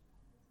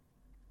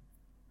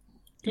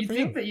 You'd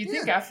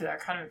think after that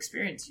kind of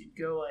experience, you'd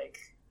go, like,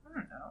 I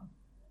don't know,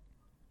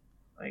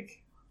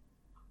 like,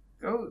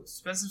 go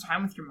spend some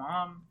time with your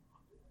mom,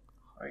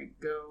 like,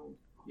 go.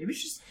 Maybe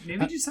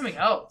do something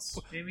else.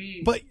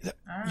 Maybe. But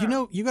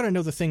you got to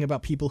know the thing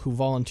about people who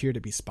volunteer to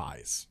be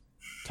spies,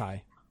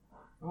 Ty.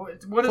 What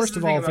is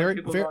the thing about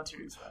people who volunteer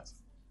to be spies?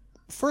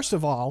 First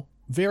of all,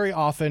 very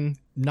often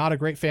not a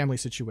great family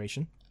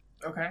situation.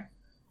 Okay.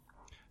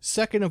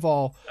 Second of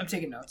all, I'm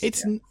taking notes.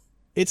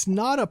 It's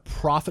not a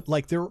profit.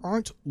 Like, there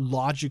aren't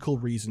logical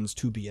reasons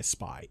to be a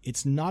spy.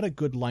 It's not a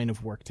good line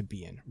of work to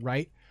be in,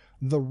 right?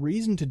 The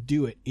reason to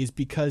do it is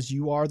because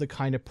you are the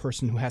kind of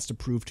person who has to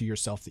prove to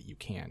yourself that you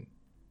can.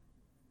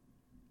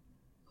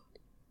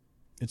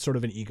 It's sort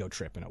of an ego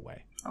trip in a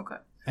way. Okay.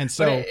 And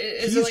so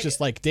he's just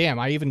like, damn,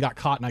 I even got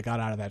caught and I got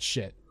out of that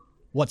shit.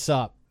 What's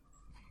up?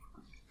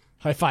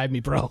 High five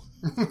me, bro.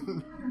 I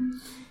don't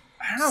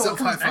know what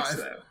comes next,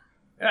 though.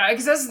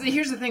 Because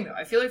here's the thing, though.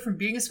 I feel like from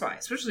being a spy,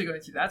 especially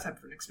going through that type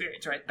of an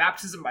experience, right?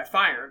 Baptism by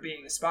fire of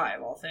being a spy,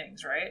 of all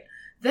things, right?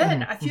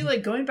 Then I feel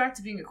like going back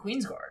to being a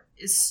Queen's Guard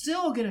is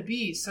still going to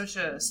be such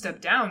a step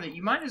down that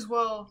you might as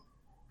well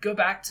go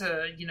back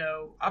to,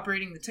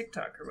 operating the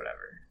TikTok or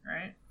whatever,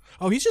 right?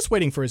 Oh, he's just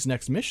waiting for his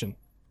next mission.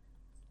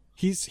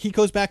 He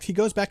goes back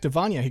to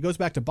Vanya. He goes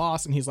back to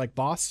Boss, and he's like,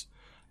 Boss,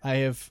 I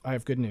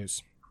have good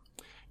news.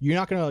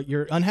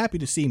 You're unhappy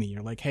to see me.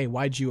 You're like, hey,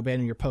 why'd you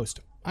abandon your post?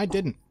 I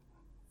didn't.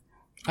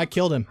 I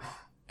killed him,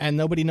 and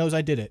nobody knows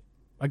I did it.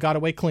 I got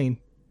away clean.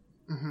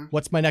 Mm-hmm.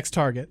 What's my next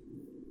target?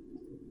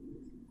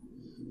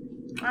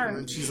 All right.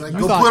 And she's like,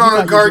 go put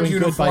on a guard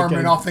uniform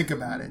and I'll think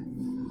about it.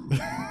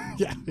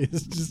 Yeah,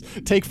 it's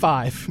just take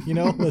 5.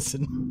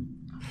 Listen.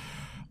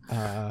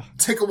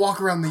 Take a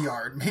walk around the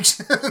yard. Make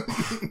sure.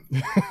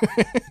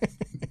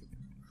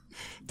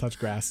 Touch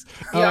grass.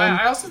 Yeah,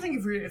 I also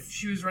think if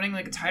she was running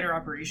like a tighter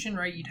operation,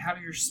 right, you'd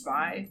have your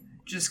spy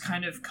just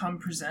kind of come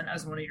present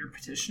as one of your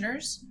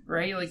petitioners,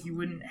 right? Like you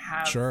wouldn't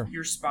have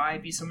your spy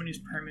be someone who's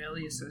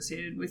primarily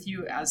associated with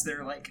you as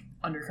their like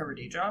undercover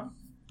day job.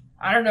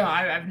 I don't know.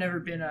 I've never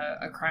been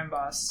a crime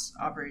boss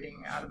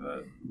operating out of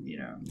a,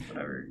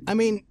 whatever. I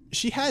mean,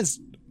 she has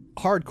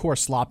hardcore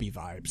sloppy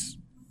vibes.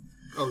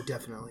 Oh,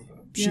 definitely.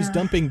 She's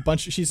dumping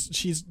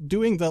she's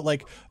doing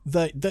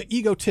the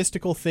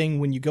egotistical thing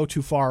when you go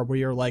too far where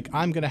you're like,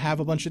 I'm going to have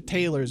a bunch of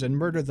tailors and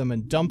murder them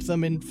and dump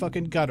them in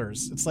fucking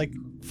gutters. It's like,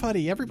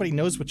 Fuddy, everybody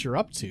knows what you're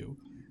up to.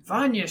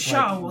 Vanya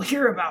Shah will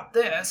hear about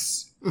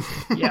this.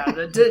 Yeah,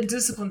 the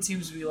discipline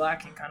seems to be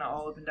lacking kind of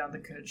all up and down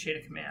the chain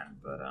of command,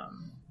 but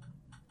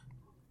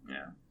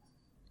yeah.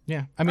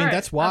 Yeah, I mean, right,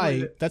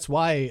 that's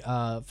why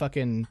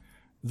fucking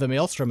the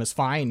Maelstrom is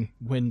fine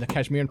when the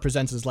Kashmiran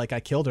presents as like, I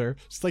killed her.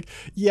 It's like,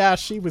 yeah,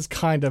 she was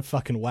kind of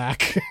fucking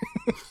whack.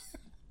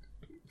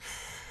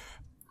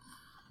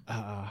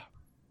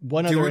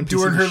 One other NPC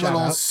doing her little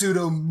out.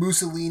 pseudo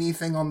Mussolini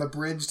thing on the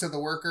bridge to the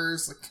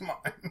workers. Like, come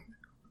on.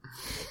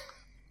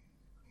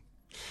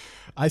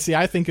 I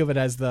think of it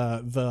as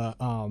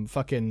the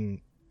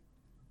fucking,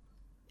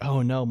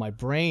 oh no, my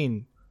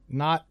brain.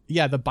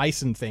 The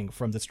bison thing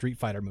from the Street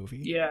Fighter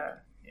movie. Yeah.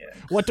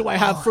 What do I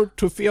have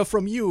to fear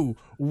from you,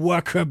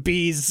 worker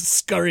bees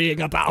scurrying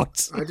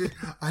about? I did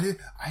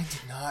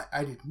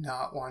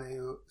not want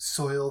to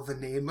soil the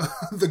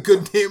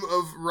good name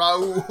of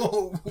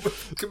Raul.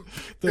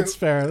 That's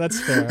fair.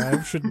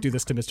 I shouldn't do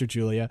this to Mr.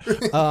 Julia.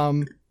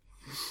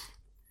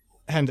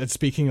 And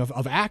speaking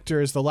of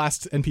actors, the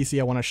last NPC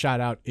I want to shout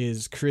out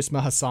is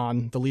Karisma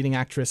Hassan, the leading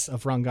actress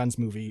of Rangan's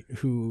movie,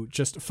 who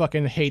just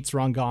fucking hates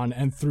Rangan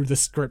and threw the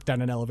script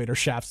down an elevator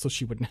shaft so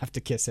she wouldn't have to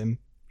kiss him.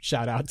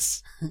 Shout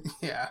outs.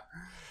 Yeah.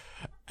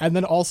 And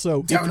then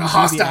also down a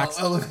hostile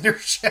elevator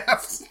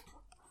shaft.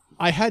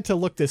 I had to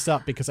look this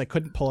up because I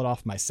couldn't pull it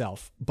off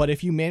myself. But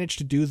if you manage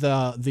to do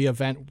the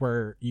event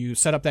where you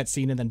set up that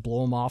scene and then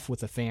blow him off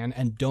with a fan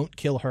and don't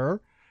kill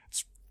her,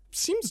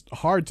 seems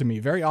hard to me.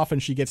 Very often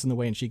she gets in the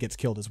way and she gets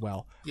killed as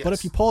well. Yes. But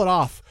if you pull it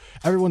off,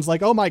 everyone's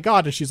like, oh my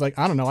god, and she's like,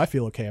 I don't know, I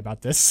feel okay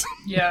about this.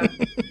 Yeah,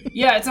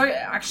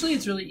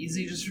 it's really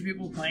easy just for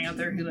people playing out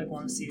there who like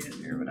want to see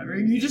it or whatever.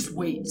 You just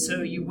wait.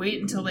 So you wait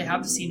until they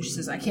have the scene. She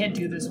says, I can't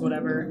do this,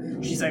 whatever.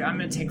 She's like, I'm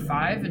gonna take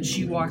 5, and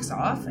she walks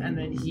off, and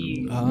then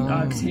he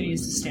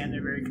continues to stand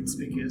there very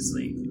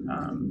conspicuously.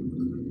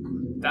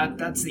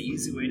 That's the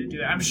easy way to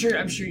do it. I'm sure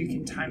you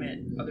can time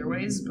it other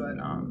ways, but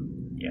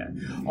yeah.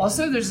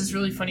 Also, there's this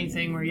really funny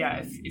thing where,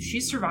 if she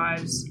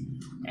survives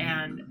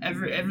and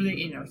everything,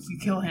 you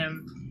kill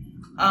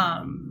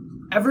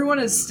him, everyone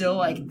is still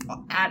like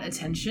at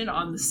attention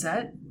on the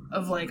set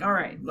of like, all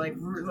right, like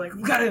we're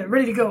we got it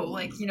ready to go,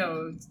 like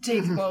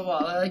take blah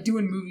blah, like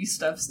doing movie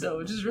stuff still,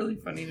 which is really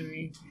funny to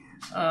me.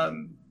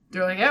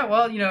 They're like, yeah,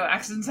 well,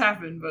 accidents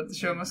happen, but the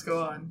show must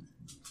go on.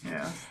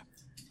 Yeah.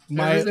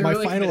 My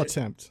really final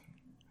attempt.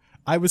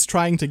 I was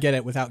trying to get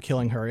it without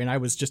killing her, and I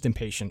was just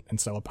impatient, and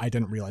so I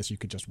didn't realize you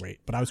could just wait.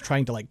 But I was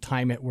trying to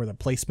time it where the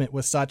placement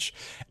was such,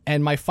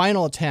 and my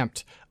final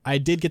attempt, I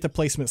did get the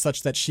placement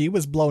such that she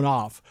was blown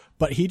off,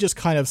 but he just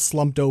kind of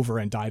slumped over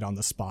and died on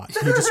the spot.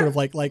 He just sort of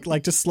like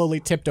just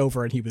slowly tipped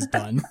over, and he was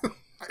done.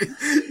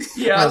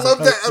 Yeah, I love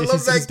that. I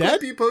love that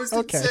clip you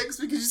posted 6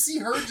 because you see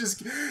her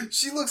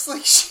she looks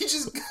like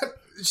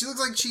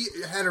she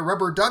had a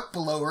rubber duck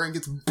below her and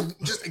gets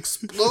just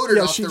exploded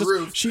off the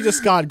roof. She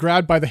just got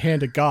grabbed by the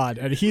hand of God,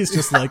 and he's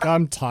just like,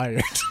 I'm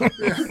tired.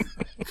 Yeah.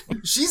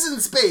 She's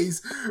in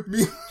space.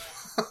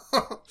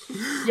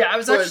 Yeah, I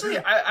was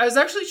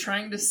actually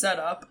trying to set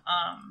up.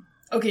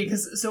 Okay,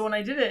 because when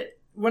I did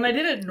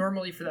it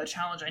normally for that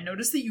challenge, I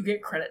noticed that you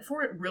get credit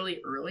for it really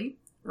early,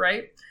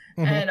 right?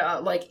 Mm-hmm.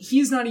 And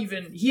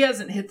he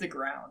hasn't hit the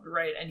ground,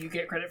 right? And you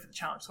get credit for the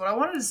challenge. So what I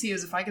wanted to see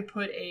is if I could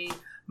put a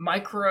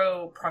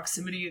micro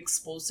proximity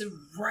explosive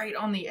right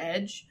on the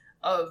edge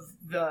of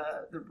the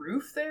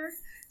roof there,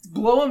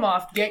 blow him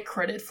off, get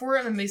credit for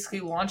it, and basically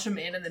launch him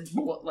in, and then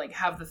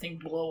have the thing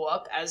blow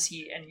up as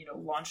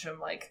launch him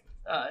like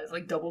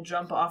double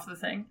jump off the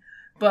thing.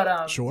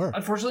 But sure.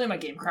 Unfortunately, my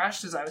game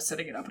crashed as I was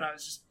setting it up, and I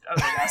was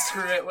like,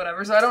 screw it,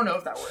 whatever. So I don't know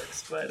if that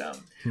works, but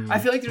I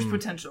feel like there's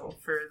potential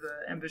for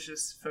the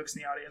ambitious folks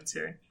in the audience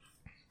here.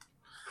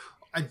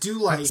 I do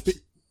like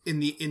in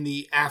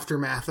the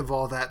aftermath of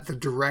all that, the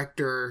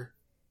director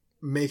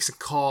makes a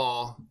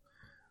call,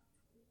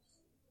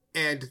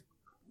 and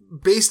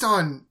based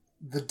on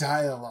the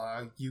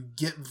dialogue, you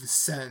get the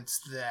sense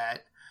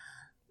that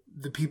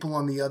the people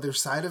on the other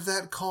side of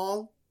that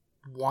call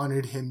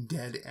wanted him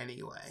dead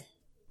anyway.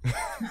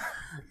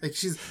 Like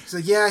she's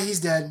like, yeah, he's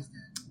dead.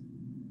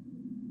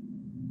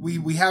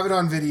 We have it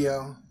on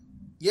video.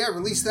 Yeah,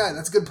 release that.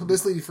 That's good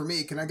publicity for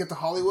me. Can I get to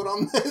Hollywood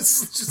on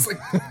this? Just like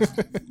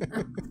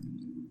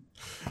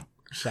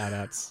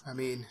shout-outs. I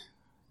mean,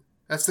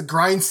 that's the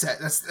grind set.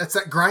 That's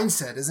that grind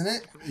set, isn't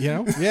it? You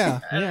know?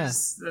 Yeah. That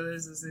is,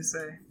 as they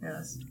say.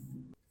 Yes.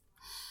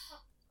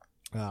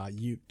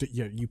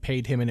 You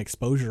paid him an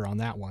exposure on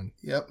that one.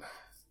 Yep.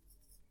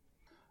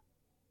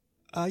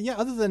 Yeah,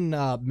 other than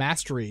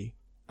Mastery,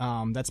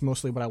 that's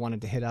mostly what I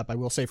wanted to hit up. I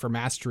will say for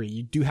Mastery,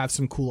 you do have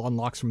some cool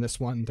unlocks from this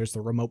one. There's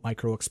the remote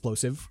micro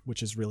explosive,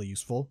 which is really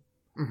useful.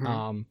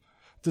 Mm-hmm.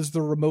 There's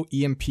the remote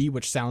EMP,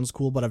 which sounds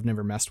cool, but I've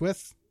never messed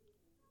with.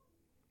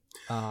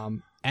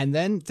 And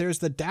then there's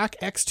the DAC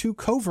X2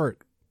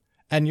 covert.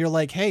 And you're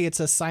like, hey, it's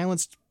a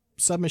silenced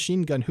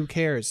submachine gun. Who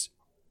cares?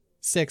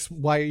 6,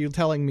 why are you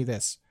telling me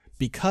this?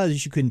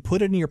 Because you can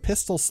put it in your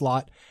pistol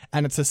slot,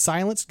 and it's a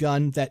silenced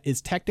gun that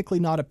is technically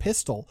not a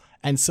pistol,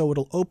 and so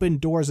it'll open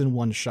doors in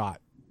one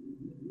shot.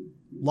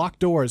 Lock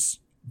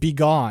doors, be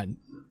gone.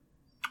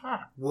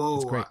 Whoa,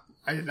 that's great.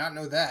 I did not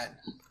know that.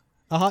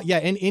 Yeah,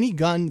 and any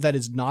gun that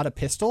is not a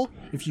pistol,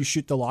 if you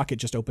shoot the lock, it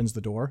just opens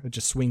the door. It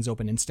just swings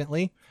open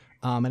instantly,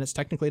 and it's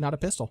technically not a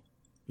pistol,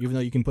 even though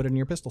you can put it in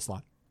your pistol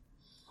slot.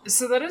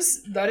 So that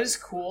is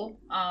cool.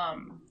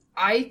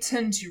 I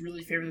tend to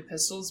really favor the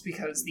pistols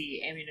because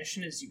the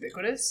ammunition is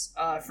ubiquitous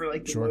for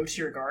like the low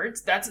tier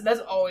guards. That's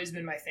always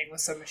been my thing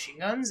with submachine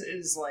guns,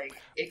 is like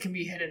it can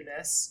be hit and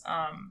miss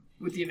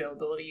with the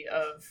availability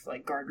of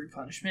like guard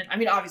replenishment. I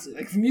mean, obviously,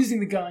 like if I'm using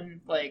the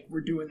gun, like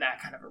we're doing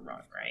that kind of a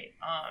run, right?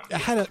 I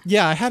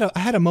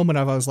had a moment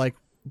of I was like,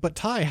 but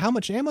Ty, how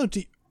much ammo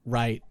do you...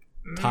 Right,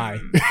 Ty.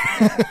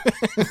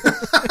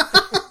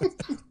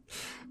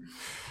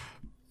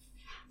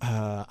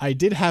 I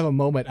did have a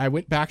moment. I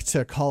went back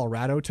to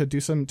Colorado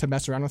to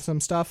mess around with some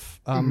stuff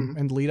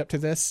and lead up to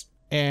this.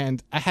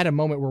 And I had a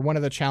moment where one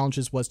of the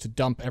challenges was to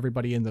dump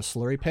everybody in the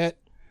slurry pit,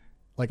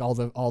 like all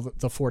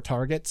the 4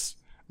 targets.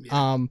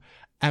 Yeah.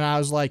 And I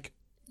was like,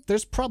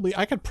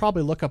 I could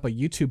probably look up a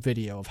YouTube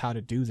video of how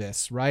to do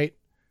this, right?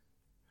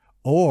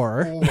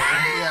 Or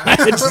I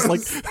could just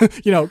like,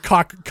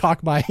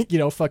 cock my,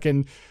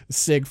 fucking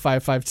SIG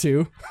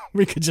 5.52.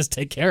 We could just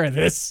take care of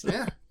this.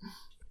 Yeah.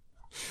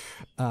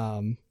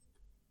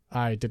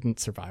 I didn't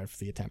survive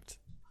the attempt.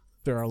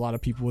 There are a lot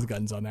of people with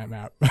guns on that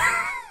map.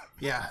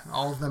 Yeah,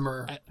 all of them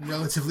are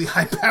relatively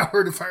high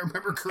powered, if I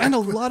remember correctly. And a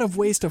lot of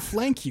ways to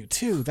flank you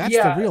too. That's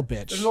the real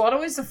bitch. There's a lot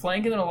of ways to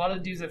flank, and then a lot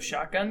of dudes have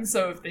shotguns.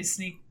 So if they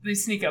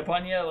sneak up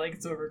on you, like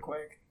it's over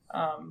quick,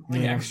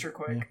 extra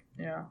quick.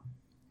 Yeah.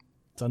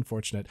 It's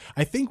unfortunate.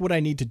 I think what I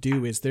need to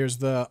do is there's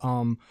the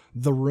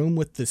room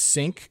with the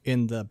sink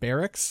in the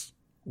barracks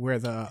where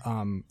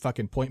the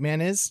fucking point man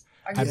is.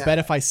 I bet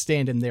if I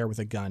stand in there with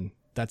a gun,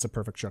 that's a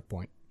perfect choke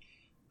point.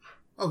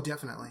 Oh,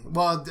 definitely.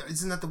 Well,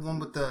 isn't that the one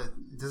with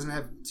doesn't it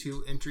have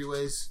 2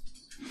 entryways?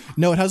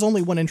 No, it has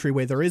only one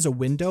entryway. There is a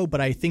window, but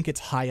I think it's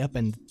high up,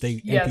 and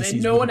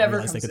NPCs no one ever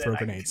realize comes they could throw in.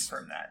 grenades. I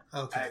can confirm that.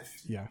 Okay.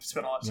 I've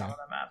spent a lot of time on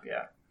that map.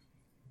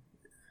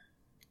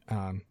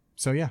 Yeah.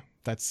 So yeah,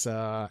 that's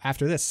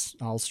after this,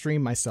 I'll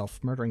stream myself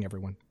murdering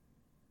everyone.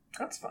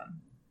 That's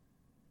fun.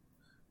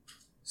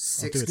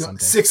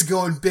 6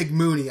 going big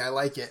moony. I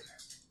like it.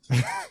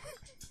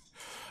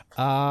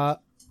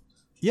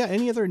 Yeah.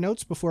 Any other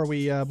notes before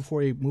we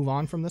move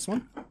on from this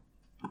one?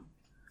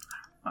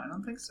 I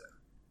don't think so.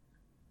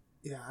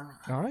 Yeah.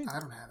 All right. I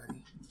don't have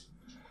any.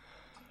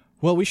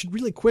 Well, we should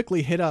really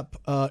quickly hit up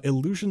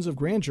Illusions of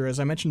Grandeur. As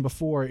I mentioned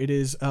before, it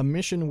is a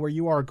mission where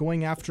you are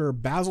going after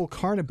Basil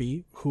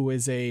Carnaby, who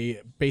is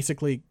a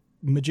basically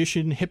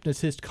magician,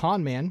 hypnotist,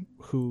 con man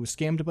who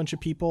scammed a bunch of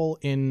people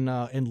in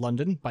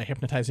London by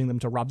hypnotizing them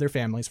to rob their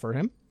families for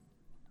him.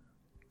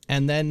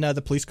 And then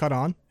the police caught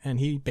on, and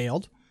he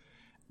bailed.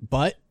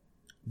 But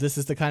this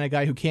is the kind of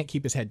guy who can't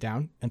keep his head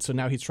down, and so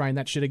now he's trying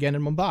that shit again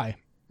in Mumbai.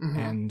 Mm-hmm.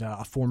 And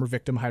a former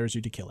victim hires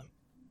you to kill him.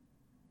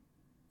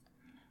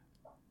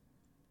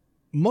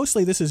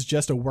 Mostly this is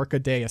just a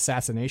workaday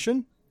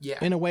assassination. Yeah.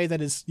 In a way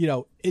that is,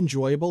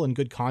 enjoyable and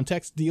good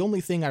context. The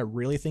only thing I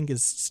really think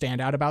is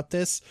stand out about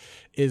this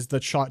is the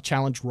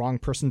challenge wrong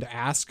person to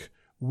ask,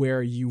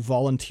 where you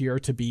volunteer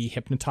to be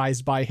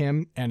hypnotized by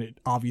him, and it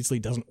obviously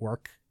doesn't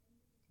work.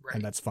 Right.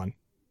 And that's fun.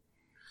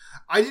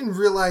 I didn't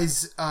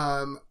realize,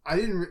 I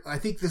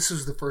think this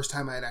was the first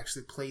time I had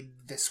actually played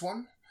this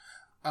one.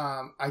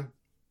 I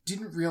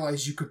didn't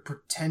realize you could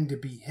pretend to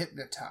be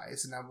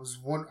hypnotized, and I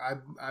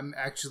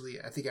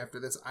think after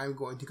this I'm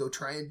going to go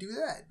try and do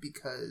that,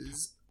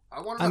 because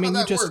I want to know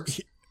how that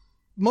works.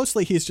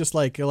 Mostly he's just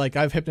like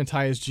I've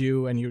hypnotized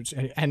you,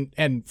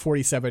 and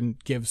 47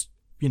 gives,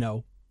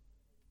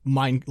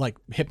 mind like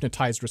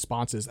hypnotized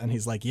responses, and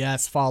he's like,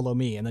 yes, follow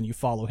me, and then you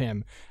follow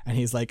him, and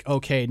he's like,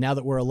 okay, now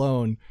that we're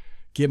alone,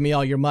 give me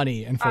all your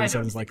money, and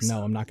 47's like,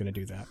 no, I'm not going to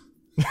do that.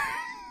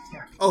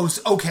 Oh,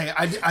 okay.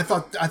 I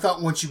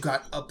thought once you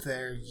got up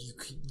there,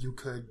 you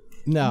could.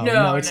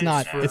 No, it's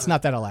not. It's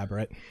not that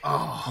elaborate.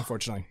 Oh,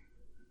 unfortunately.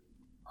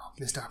 Oh,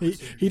 missed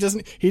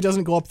opportunity. He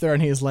doesn't go up there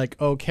and he's like,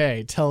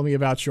 okay, tell me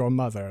about your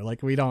mother.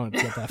 Like, we don't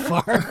get that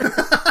far.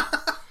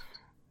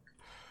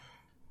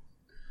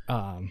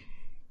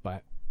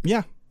 But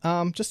yeah,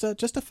 Just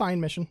a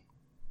fine mission.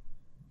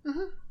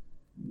 Mm-hmm.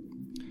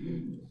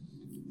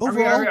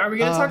 Overall, are we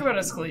going to talk about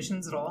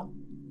escalations at all?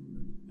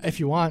 If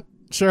you want,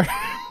 sure.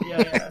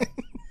 Yeah.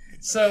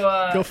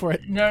 So go for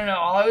it. No.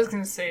 All I was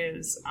going to say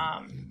is,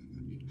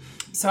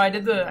 so I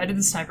did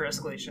the sniper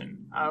escalation.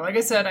 Like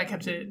I said, I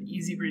kept it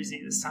easy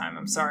breezy this time.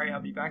 I'm sorry.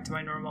 I'll be back to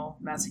my normal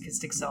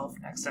masochistic self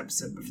next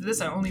episode. But for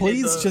this, I only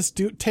just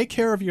take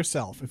care of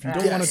yourself. If you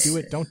don't want to do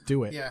it, don't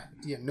do it.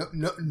 Yeah.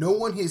 No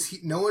one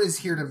is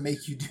here to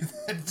make you do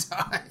that.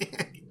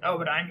 Die. Oh,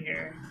 but I'm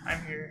here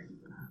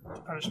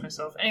to punish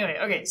myself. Anyway,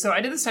 okay. So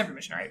I did the sniper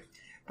mission, right?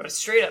 But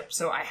straight up,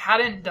 so I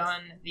hadn't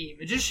done the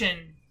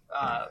magician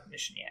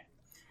mission yet.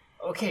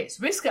 Okay,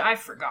 so basically I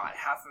forgot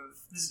half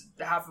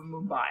of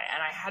Mumbai,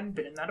 and I hadn't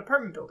been in that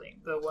apartment building,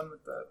 the one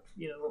with the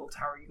little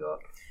tower you go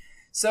up.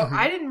 So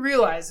I didn't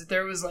realize that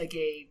there was like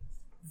a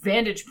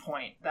vantage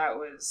point that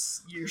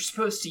you're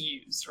supposed to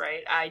use,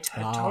 right? I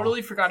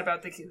totally forgot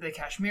about the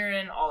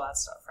Kashmiran, all that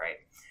stuff, right?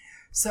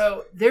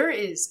 So there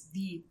is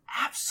the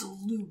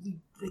absolutely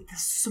the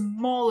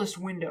smallest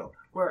window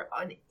where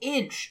an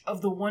inch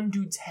of the one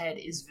dude's head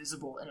is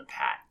visible in a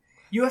pad.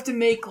 You have to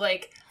make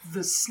like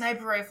the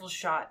sniper rifle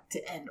shot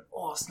to end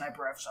all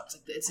sniper rifle shots.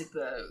 It's like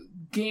the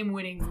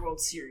game-winning World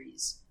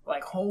Series,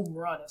 like home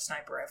run of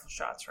sniper rifle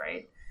shots,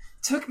 right?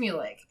 It took me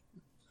like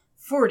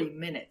 40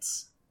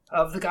 minutes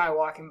of the guy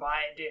walking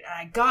by and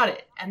I got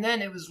it. And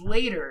then it was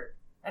later,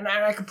 and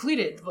I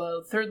completed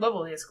the third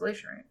level of the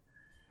escalation, right?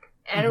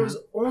 And it was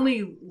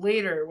only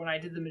later when I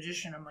did the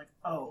magician, I'm like,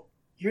 oh,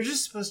 you're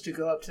just supposed to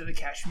go up to the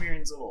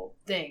Kashmiran's little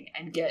thing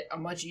and get a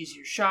much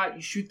easier shot.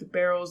 You shoot the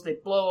barrels, they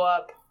blow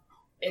up.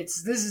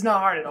 This is not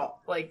hard at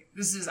all. Like,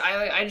 this is,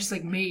 I just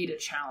like made a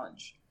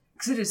challenge.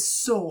 Because it is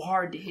so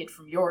hard to hit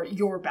from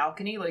your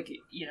balcony, like,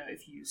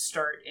 if you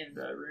start in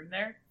the room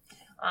there.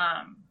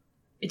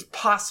 It's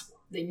possible.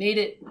 They made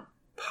it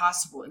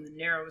possible in the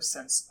narrowest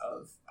sense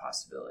of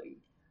possibility.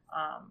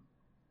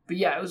 But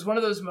yeah, it was one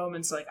of those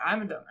moments like,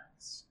 I'm a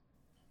dumbass.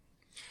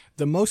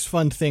 The most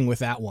fun thing with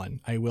that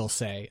one, I will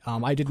say,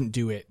 I didn't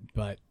do it,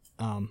 but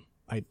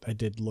I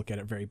did look at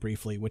it very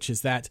briefly, which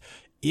is that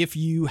if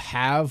you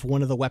have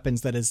one of the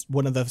weapons that is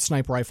one of the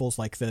sniper rifles,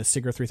 like the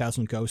Sigurd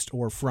 3000 Ghost,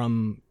 or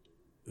from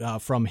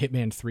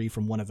Hitman 3,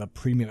 from one of the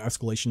premium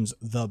escalations,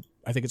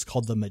 I think it's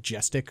called the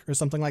Majestic or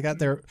something like that.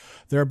 There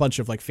are a bunch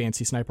of like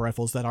fancy sniper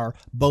rifles that are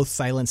both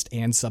silenced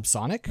and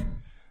subsonic.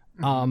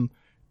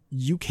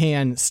 You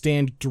can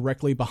stand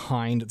directly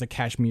behind the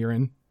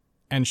Kashmiran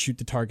and shoot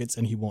the targets,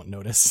 and he won't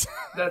notice.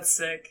 That's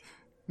sick.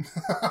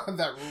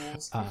 That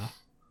rules.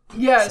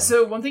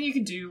 So one thing you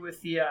can do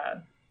with the...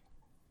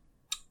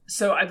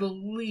 So I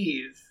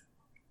believe...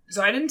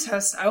 So I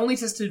only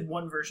tested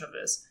one version of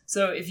this.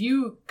 So if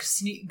you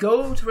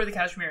go to where the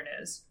Kashmiran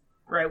is,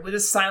 right, with a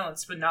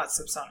silence but not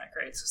subsonic,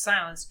 right? So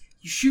silence,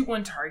 you shoot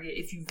one target.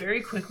 If you very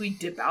quickly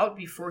dip out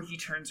before he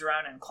turns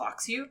around and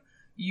clocks you,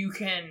 you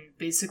can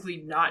basically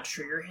not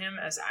trigger him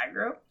as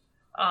aggro.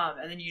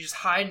 And then you just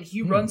hide and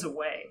he runs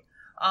away.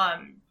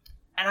 And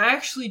I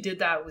actually did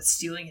that with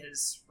stealing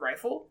his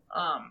rifle.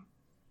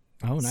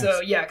 Oh, nice. So,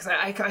 yeah, because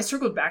I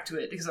circled back to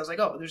it because I was like,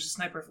 oh, there's a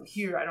sniper rifle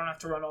here. I don't have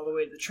to run all the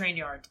way to the train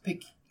yard to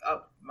pick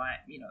up my,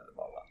 the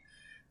blah, blah.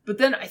 But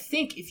then I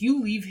think if you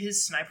leave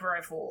his sniper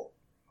rifle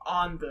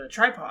on the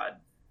tripod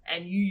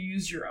and you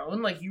use your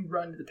own, like you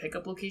run to the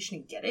pickup location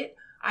and get it,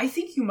 I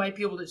think you might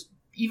be able to,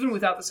 even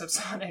without the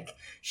subsonic,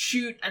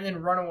 shoot and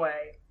then run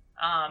away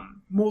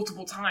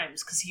multiple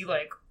times because he,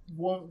 like,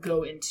 won't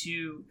go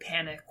into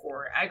panic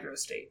or aggro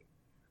state.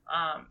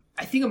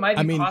 I think it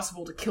might be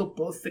possible to kill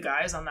both the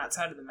guys on that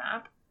side of the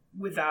map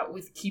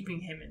with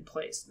keeping him in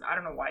place. I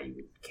don't know why you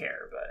would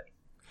care, but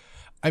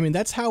I mean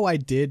that's how I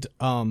did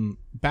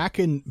back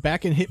in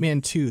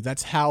Hitman 2.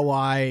 That's how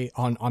I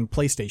on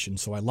PlayStation.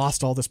 So I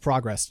lost all this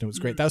progress and it was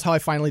great. That was how I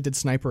finally did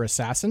Sniper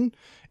Assassin.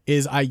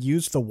 Is I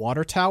used the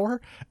water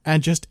tower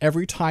and just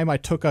every time I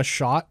took a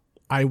shot,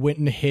 I went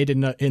and hid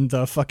in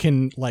the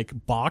fucking like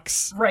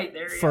box right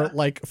there for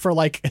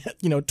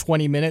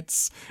 20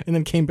 minutes and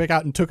then came back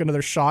out and took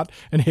another shot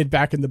and hid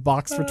back in the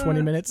box for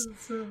 20 minutes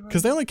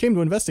because they only came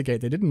to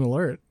investigate. They didn't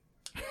alert.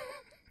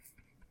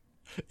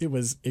 It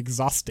was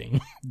exhausting.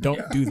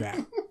 Don't do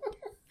that.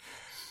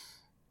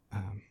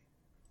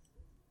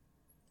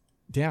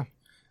 Yeah.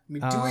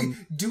 I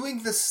mean,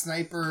 doing the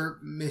sniper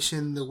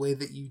mission the way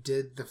that you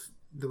did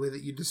the way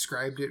that you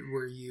described it,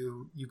 where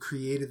you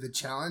created the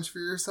challenge for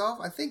yourself,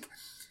 I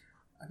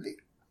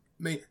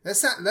mean,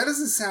 that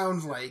doesn't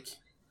sound like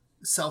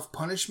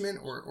self-punishment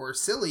or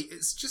silly. It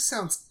just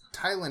sounds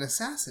Thailand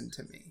Assassin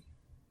to me.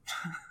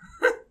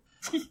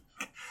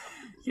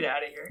 Get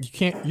out of here.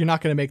 You're not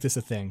going to make this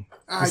a thing.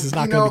 This is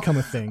not going to become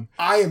a thing.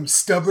 I am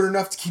stubborn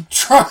enough to keep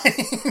trying.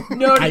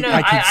 No.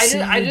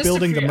 I just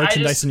building the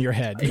merchandise in your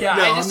head. Yeah,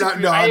 I'm not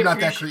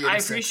that creative. I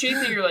appreciate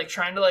that you're like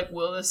trying to like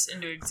will this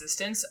into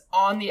existence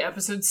on the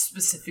episode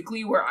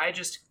specifically where I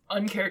just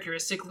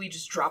uncharacteristically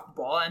just dropped the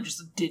ball and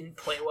just didn't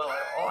play well at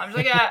all. I'm just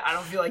like, I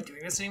don't feel like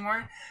doing this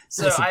anymore.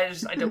 So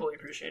listen, I doubly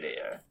appreciate it.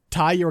 Yeah.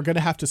 Ty, you were going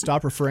to have to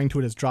stop referring to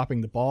it as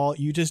dropping the ball.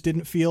 You just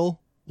didn't feel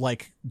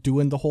like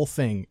doing the whole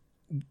thing.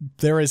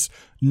 There is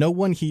no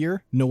one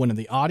here, no one in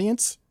the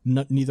audience,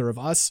 neither of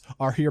us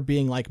are here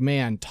being like,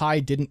 man,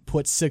 Ty didn't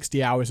put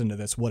 60 hours into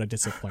this. What a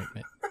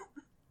disappointment.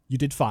 You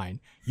did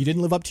fine. You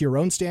didn't live up to your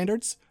own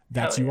standards.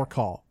 That's your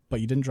call, but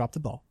you didn't drop the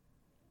ball.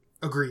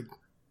 Agreed.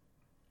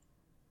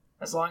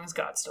 As long as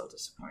God's still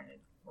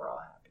disappointed, we're all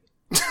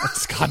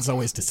happy. God's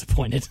always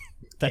disappointed.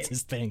 That's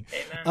his thing.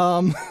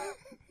 Amen.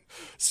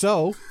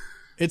 So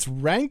it's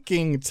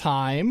ranking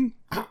time.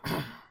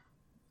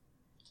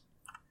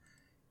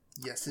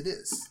 Yes, it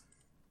is.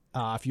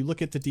 If you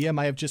look at the DM,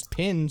 I have just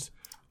pinned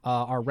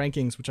our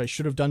rankings, which I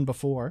should have done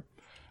before.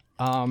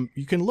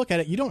 You can look at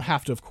it. You don't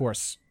have to, of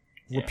course,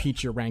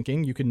 repeat your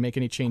ranking. You can make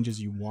any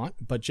changes you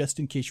want, but just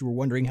in case you were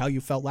wondering how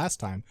you felt last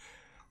time,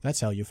 that's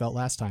how you felt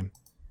last time.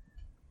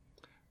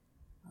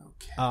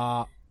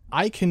 Okay.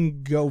 I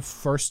can go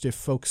first if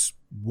folks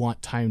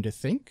want time to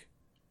think.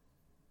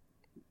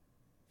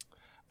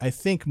 I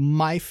think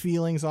my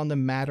feelings on the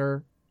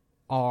matter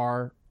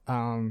are,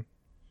 from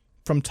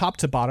top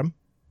to bottom,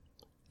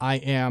 I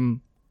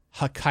am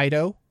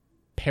Hokkaido,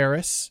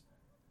 Paris,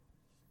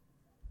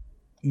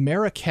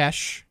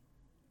 Marrakesh,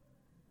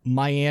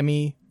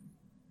 Miami,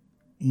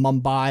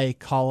 Mumbai,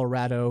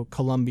 Colorado,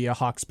 Columbia,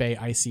 Hawke's Bay,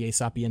 ICA,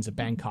 Sapienza,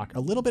 Bangkok. A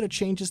little bit of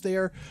changes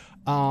there,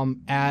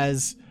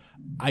 as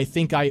I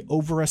think I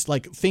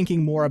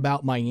thinking more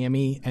about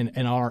Miami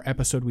and our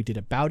episode we did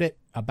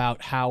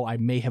about how I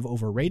may have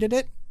overrated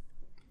it.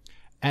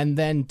 And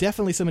then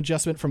definitely some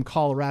adjustment from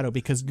Colorado,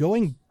 because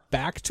going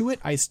back to it,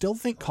 I still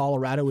think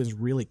Colorado is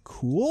really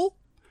cool,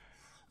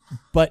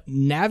 but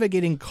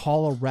navigating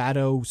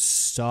Colorado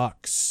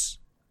sucks.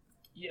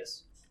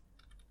 Yes.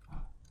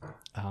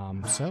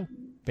 So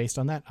based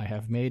on that, I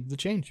have made the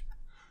change.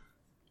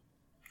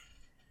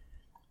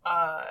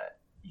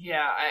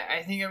 Yeah,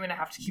 I think I'm going to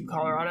have to keep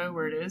Colorado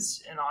where it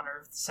is in honor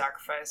of the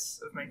sacrifice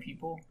of my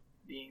people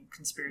being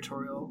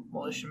conspiratorial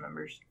militia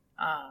members.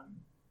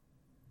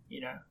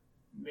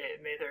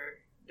 May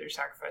their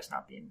sacrifice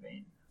not be in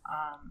vain.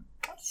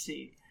 Let's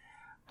see.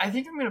 I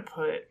think I'm going to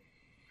put...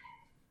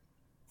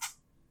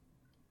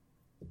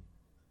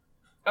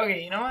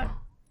 Okay, you know what?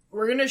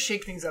 We're going to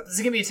shake things up. This is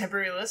going to be a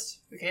temporary list.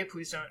 Okay,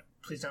 please don't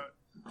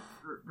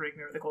break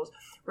me over the coals.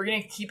 We're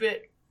going to keep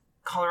it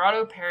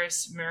Colorado,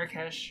 Paris,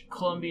 Marrakesh,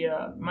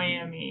 Columbia,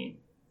 Miami,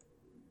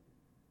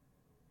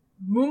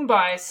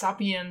 Mumbai,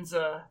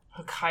 Sapienza,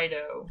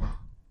 Hokkaido,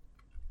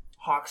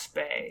 Hawke's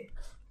Bay,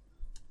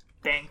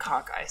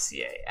 Bangkok,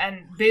 ICA.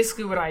 And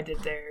basically what I did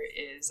there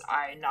is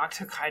I knocked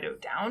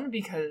Hokkaido down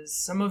because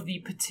some of the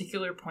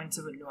particular points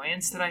of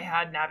annoyance that I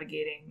had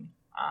navigating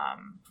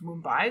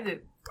Mumbai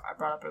that I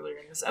brought up earlier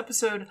in this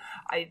episode,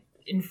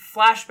 in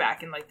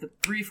flashback, in like the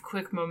brief,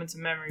 quick moments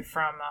of memory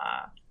from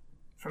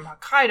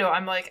Hokkaido,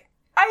 I'm like,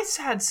 I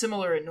had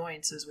similar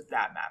annoyances with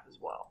that map as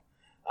well.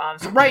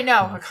 So right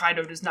now,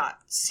 Hokkaido does not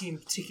seem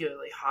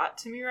particularly hot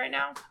to me right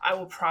now. I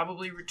will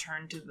probably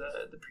return to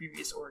the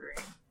previous ordering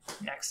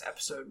next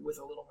episode with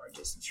a little more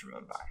distance from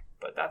Mumbai,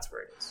 but that's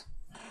where it is.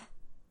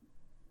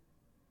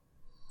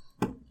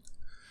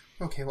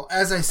 Okay, well,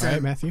 as I said,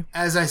 right, Matthew?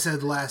 As I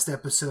said last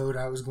episode,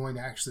 I was going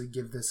to actually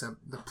give this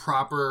the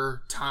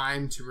proper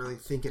time to really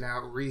think it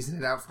out, reason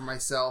it out for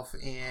myself,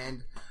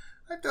 and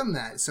I've done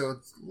that. So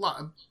it's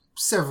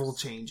several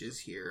changes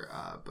here,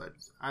 but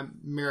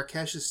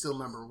Marrakesh is still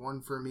number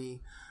 1 for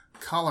me.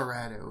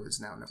 Colorado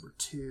is now number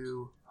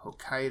 2.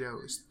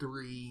 Hokkaido is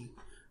 3.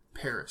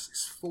 Paris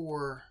is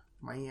 4.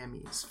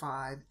 Miami is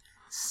 5.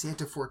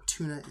 Santa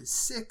Fortuna is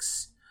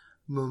 6.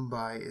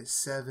 Mumbai is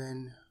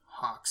 7.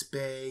 Hawke's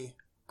Bay,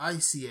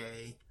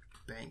 ICA,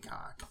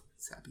 Bangkok,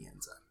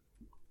 Sapienza.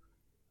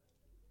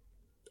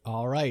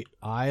 All right.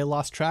 I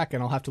lost track,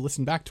 and I'll have to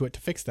listen back to it to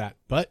fix that,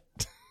 but...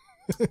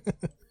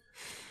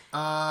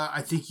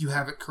 I think you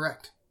have it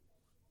correct.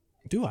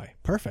 Do I?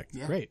 Perfect.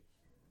 Yeah. Great.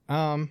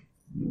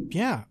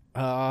 Yeah.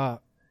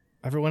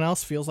 Everyone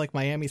else feels like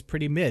Miami's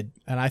pretty mid,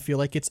 and I feel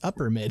like it's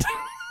upper mid.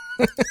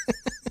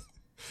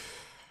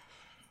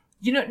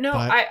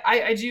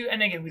 I do,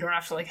 and again, we don't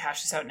have to like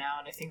hash this out now,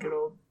 and I think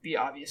it'll be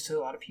obvious to a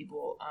lot of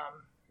people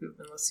who've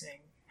been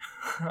listening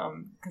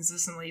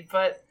consistently,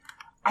 but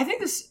I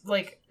think this,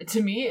 like,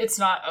 to me, it's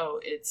not,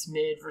 it's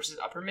mid versus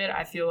upper mid.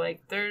 I feel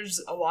like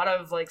there's a lot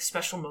of, like,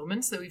 special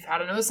moments that we've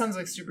had. I know this sounds,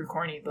 like, super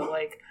corny, but,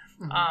 like,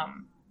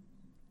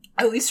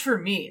 at least for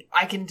me,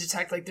 I can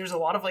detect, like, there's a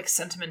lot of, like,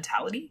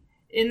 sentimentality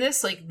in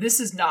this. Like, this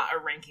is not a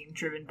ranking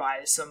driven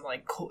by some,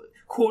 like,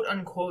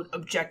 quote-unquote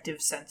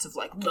objective sense of,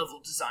 like,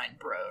 level design,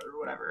 bro, or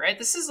whatever, right?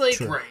 This is, like,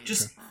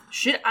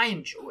 shit I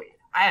enjoyed.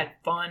 I had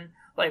fun.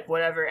 Like,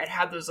 whatever, it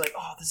had those, like,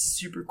 oh, this is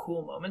super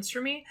cool moments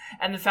for me.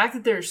 And the fact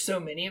that there's so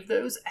many of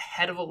those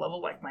ahead of a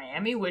level like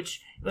Miami,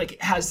 which, like,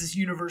 has this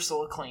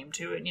universal acclaim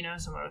to it,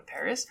 similar with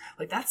Paris,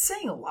 like, that's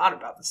saying a lot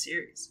about the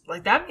series.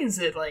 Like, that means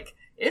that, like,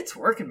 it's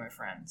working, my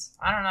friends.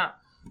 I don't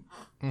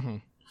know. Mm-hmm.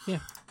 Yeah.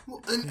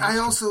 Well, and I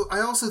also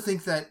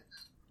think that,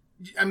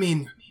 I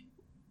mean,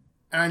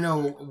 and I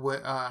know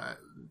what,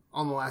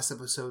 on the last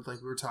episode,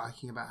 like, we were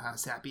talking about how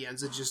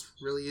Sapienza just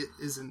really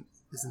isn't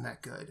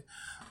that good.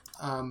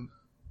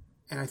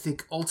 And I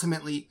think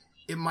ultimately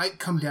it might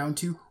come down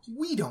to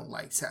we don't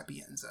like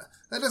Sapienza.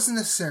 That doesn't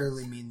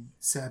necessarily mean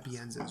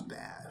Sapienza is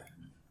bad.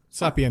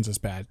 Sapienza's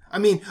bad. I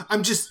mean,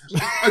 I'm just,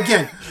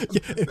 again...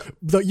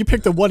 You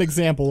picked the one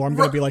example where I'm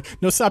going to be like,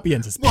 no,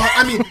 Sapienza's bad. Well,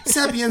 I mean,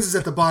 Sapienza's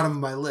at the bottom of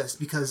my list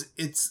because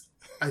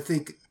I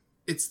think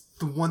it's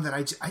the one that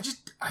I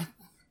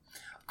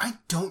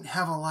don't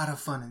have a lot of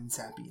fun in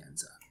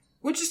Sapienza.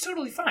 Which is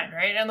totally fine,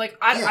 right? And, like,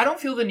 I don't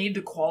feel the need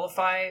to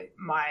qualify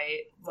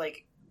my,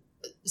 like,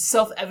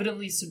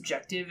 self-evidently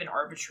subjective and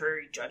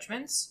arbitrary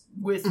judgments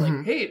with,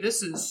 like, hey,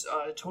 this is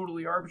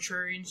totally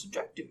arbitrary and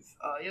subjective.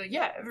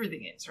 Yeah,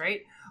 everything is,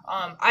 right?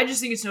 I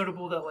just think it's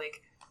notable that,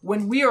 like,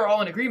 when we are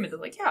all in agreement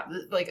that, like, yeah,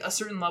 like, a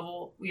certain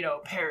level, you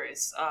know,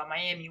 Paris,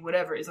 Miami,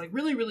 whatever, is, like,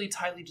 really, really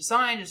tightly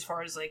designed as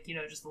far as, like, you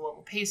know, just the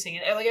level pacing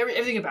and, like,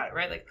 everything about it,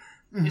 right? Like,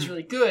 is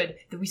really good,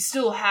 that we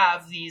still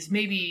have these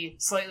maybe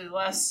slightly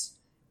less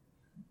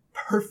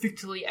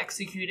perfectly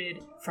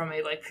executed from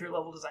a, like, pure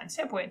level design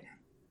standpoint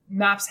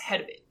maps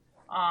ahead of it.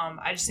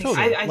 I just think,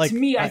 totally. To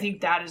me, I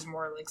think that is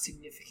more, like,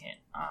 significant.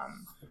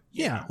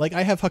 Yeah, know? Like,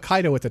 I have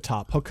Hokkaido at the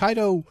top.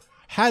 Hokkaido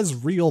has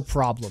real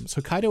problems.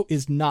 Hokkaido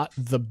is not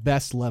the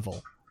best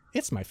level.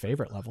 It's my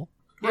favorite level.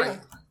 Right.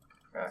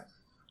 Right.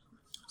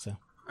 So,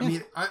 I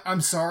mean,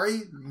 I'm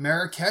sorry,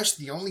 Marrakesh,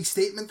 the only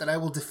statement that I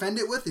will defend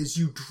it with is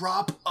you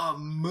drop a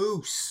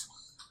moose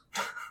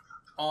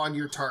on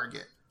your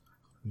target.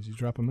 You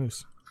drop a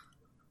moose.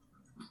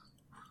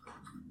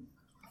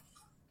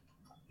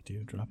 You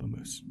do drop a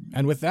moose.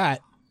 And with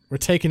that, we're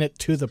taking it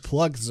to the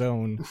plug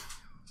zone.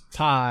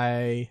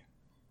 Ty.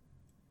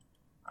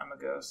 I'm a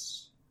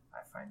ghost. I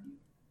find you.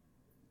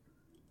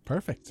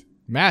 Perfect.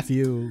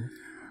 Matthew.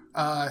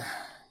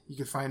 You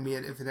can find me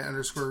at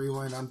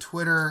infinite_rewind on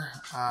Twitter.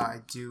 I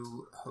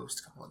do host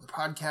a couple other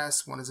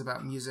podcasts. One is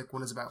about music,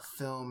 one is about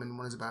film, and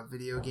one is about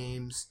video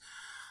games.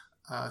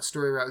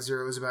 Story Route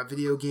Zero is about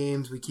video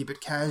games. We keep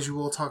it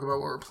casual, talk about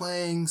what we're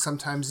playing,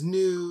 sometimes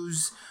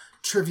news.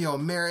 Trivial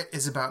Merit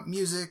is about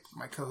music.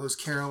 My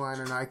co-host Caroline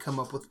and I come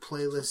up with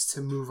playlists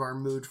to move our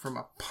mood from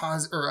a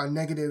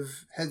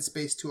negative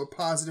headspace to a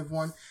positive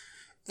one.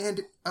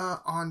 And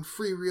on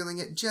Freereeling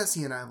It,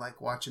 Jesse and I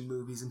like watching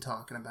movies and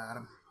talking about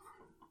them.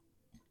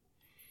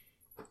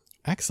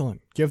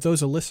 Excellent. Give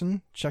those a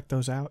listen. Check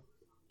those out.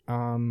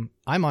 I'm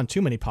on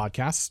too many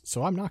podcasts,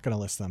 so I'm not going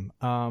to list them.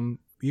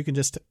 You can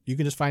just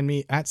find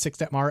me at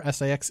Sixdettmar,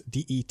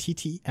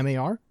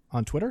 SAXDETTMAR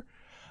on Twitter.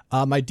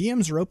 My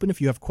DMs are open if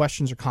you have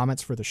questions or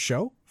comments for the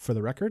show, for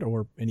the record,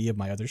 or any of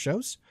my other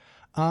shows.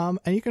 And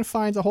you can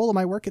find the whole of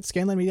my work at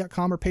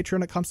scanlinemedia.com or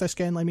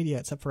patreon.com/scanlinemedia,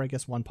 except for, I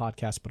guess, one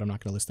podcast, but I'm not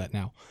going to list that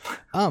now.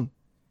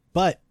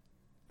 But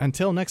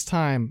until next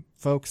time,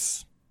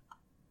 folks,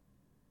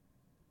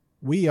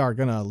 we are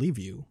going to leave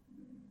you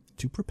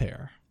to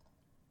prepare.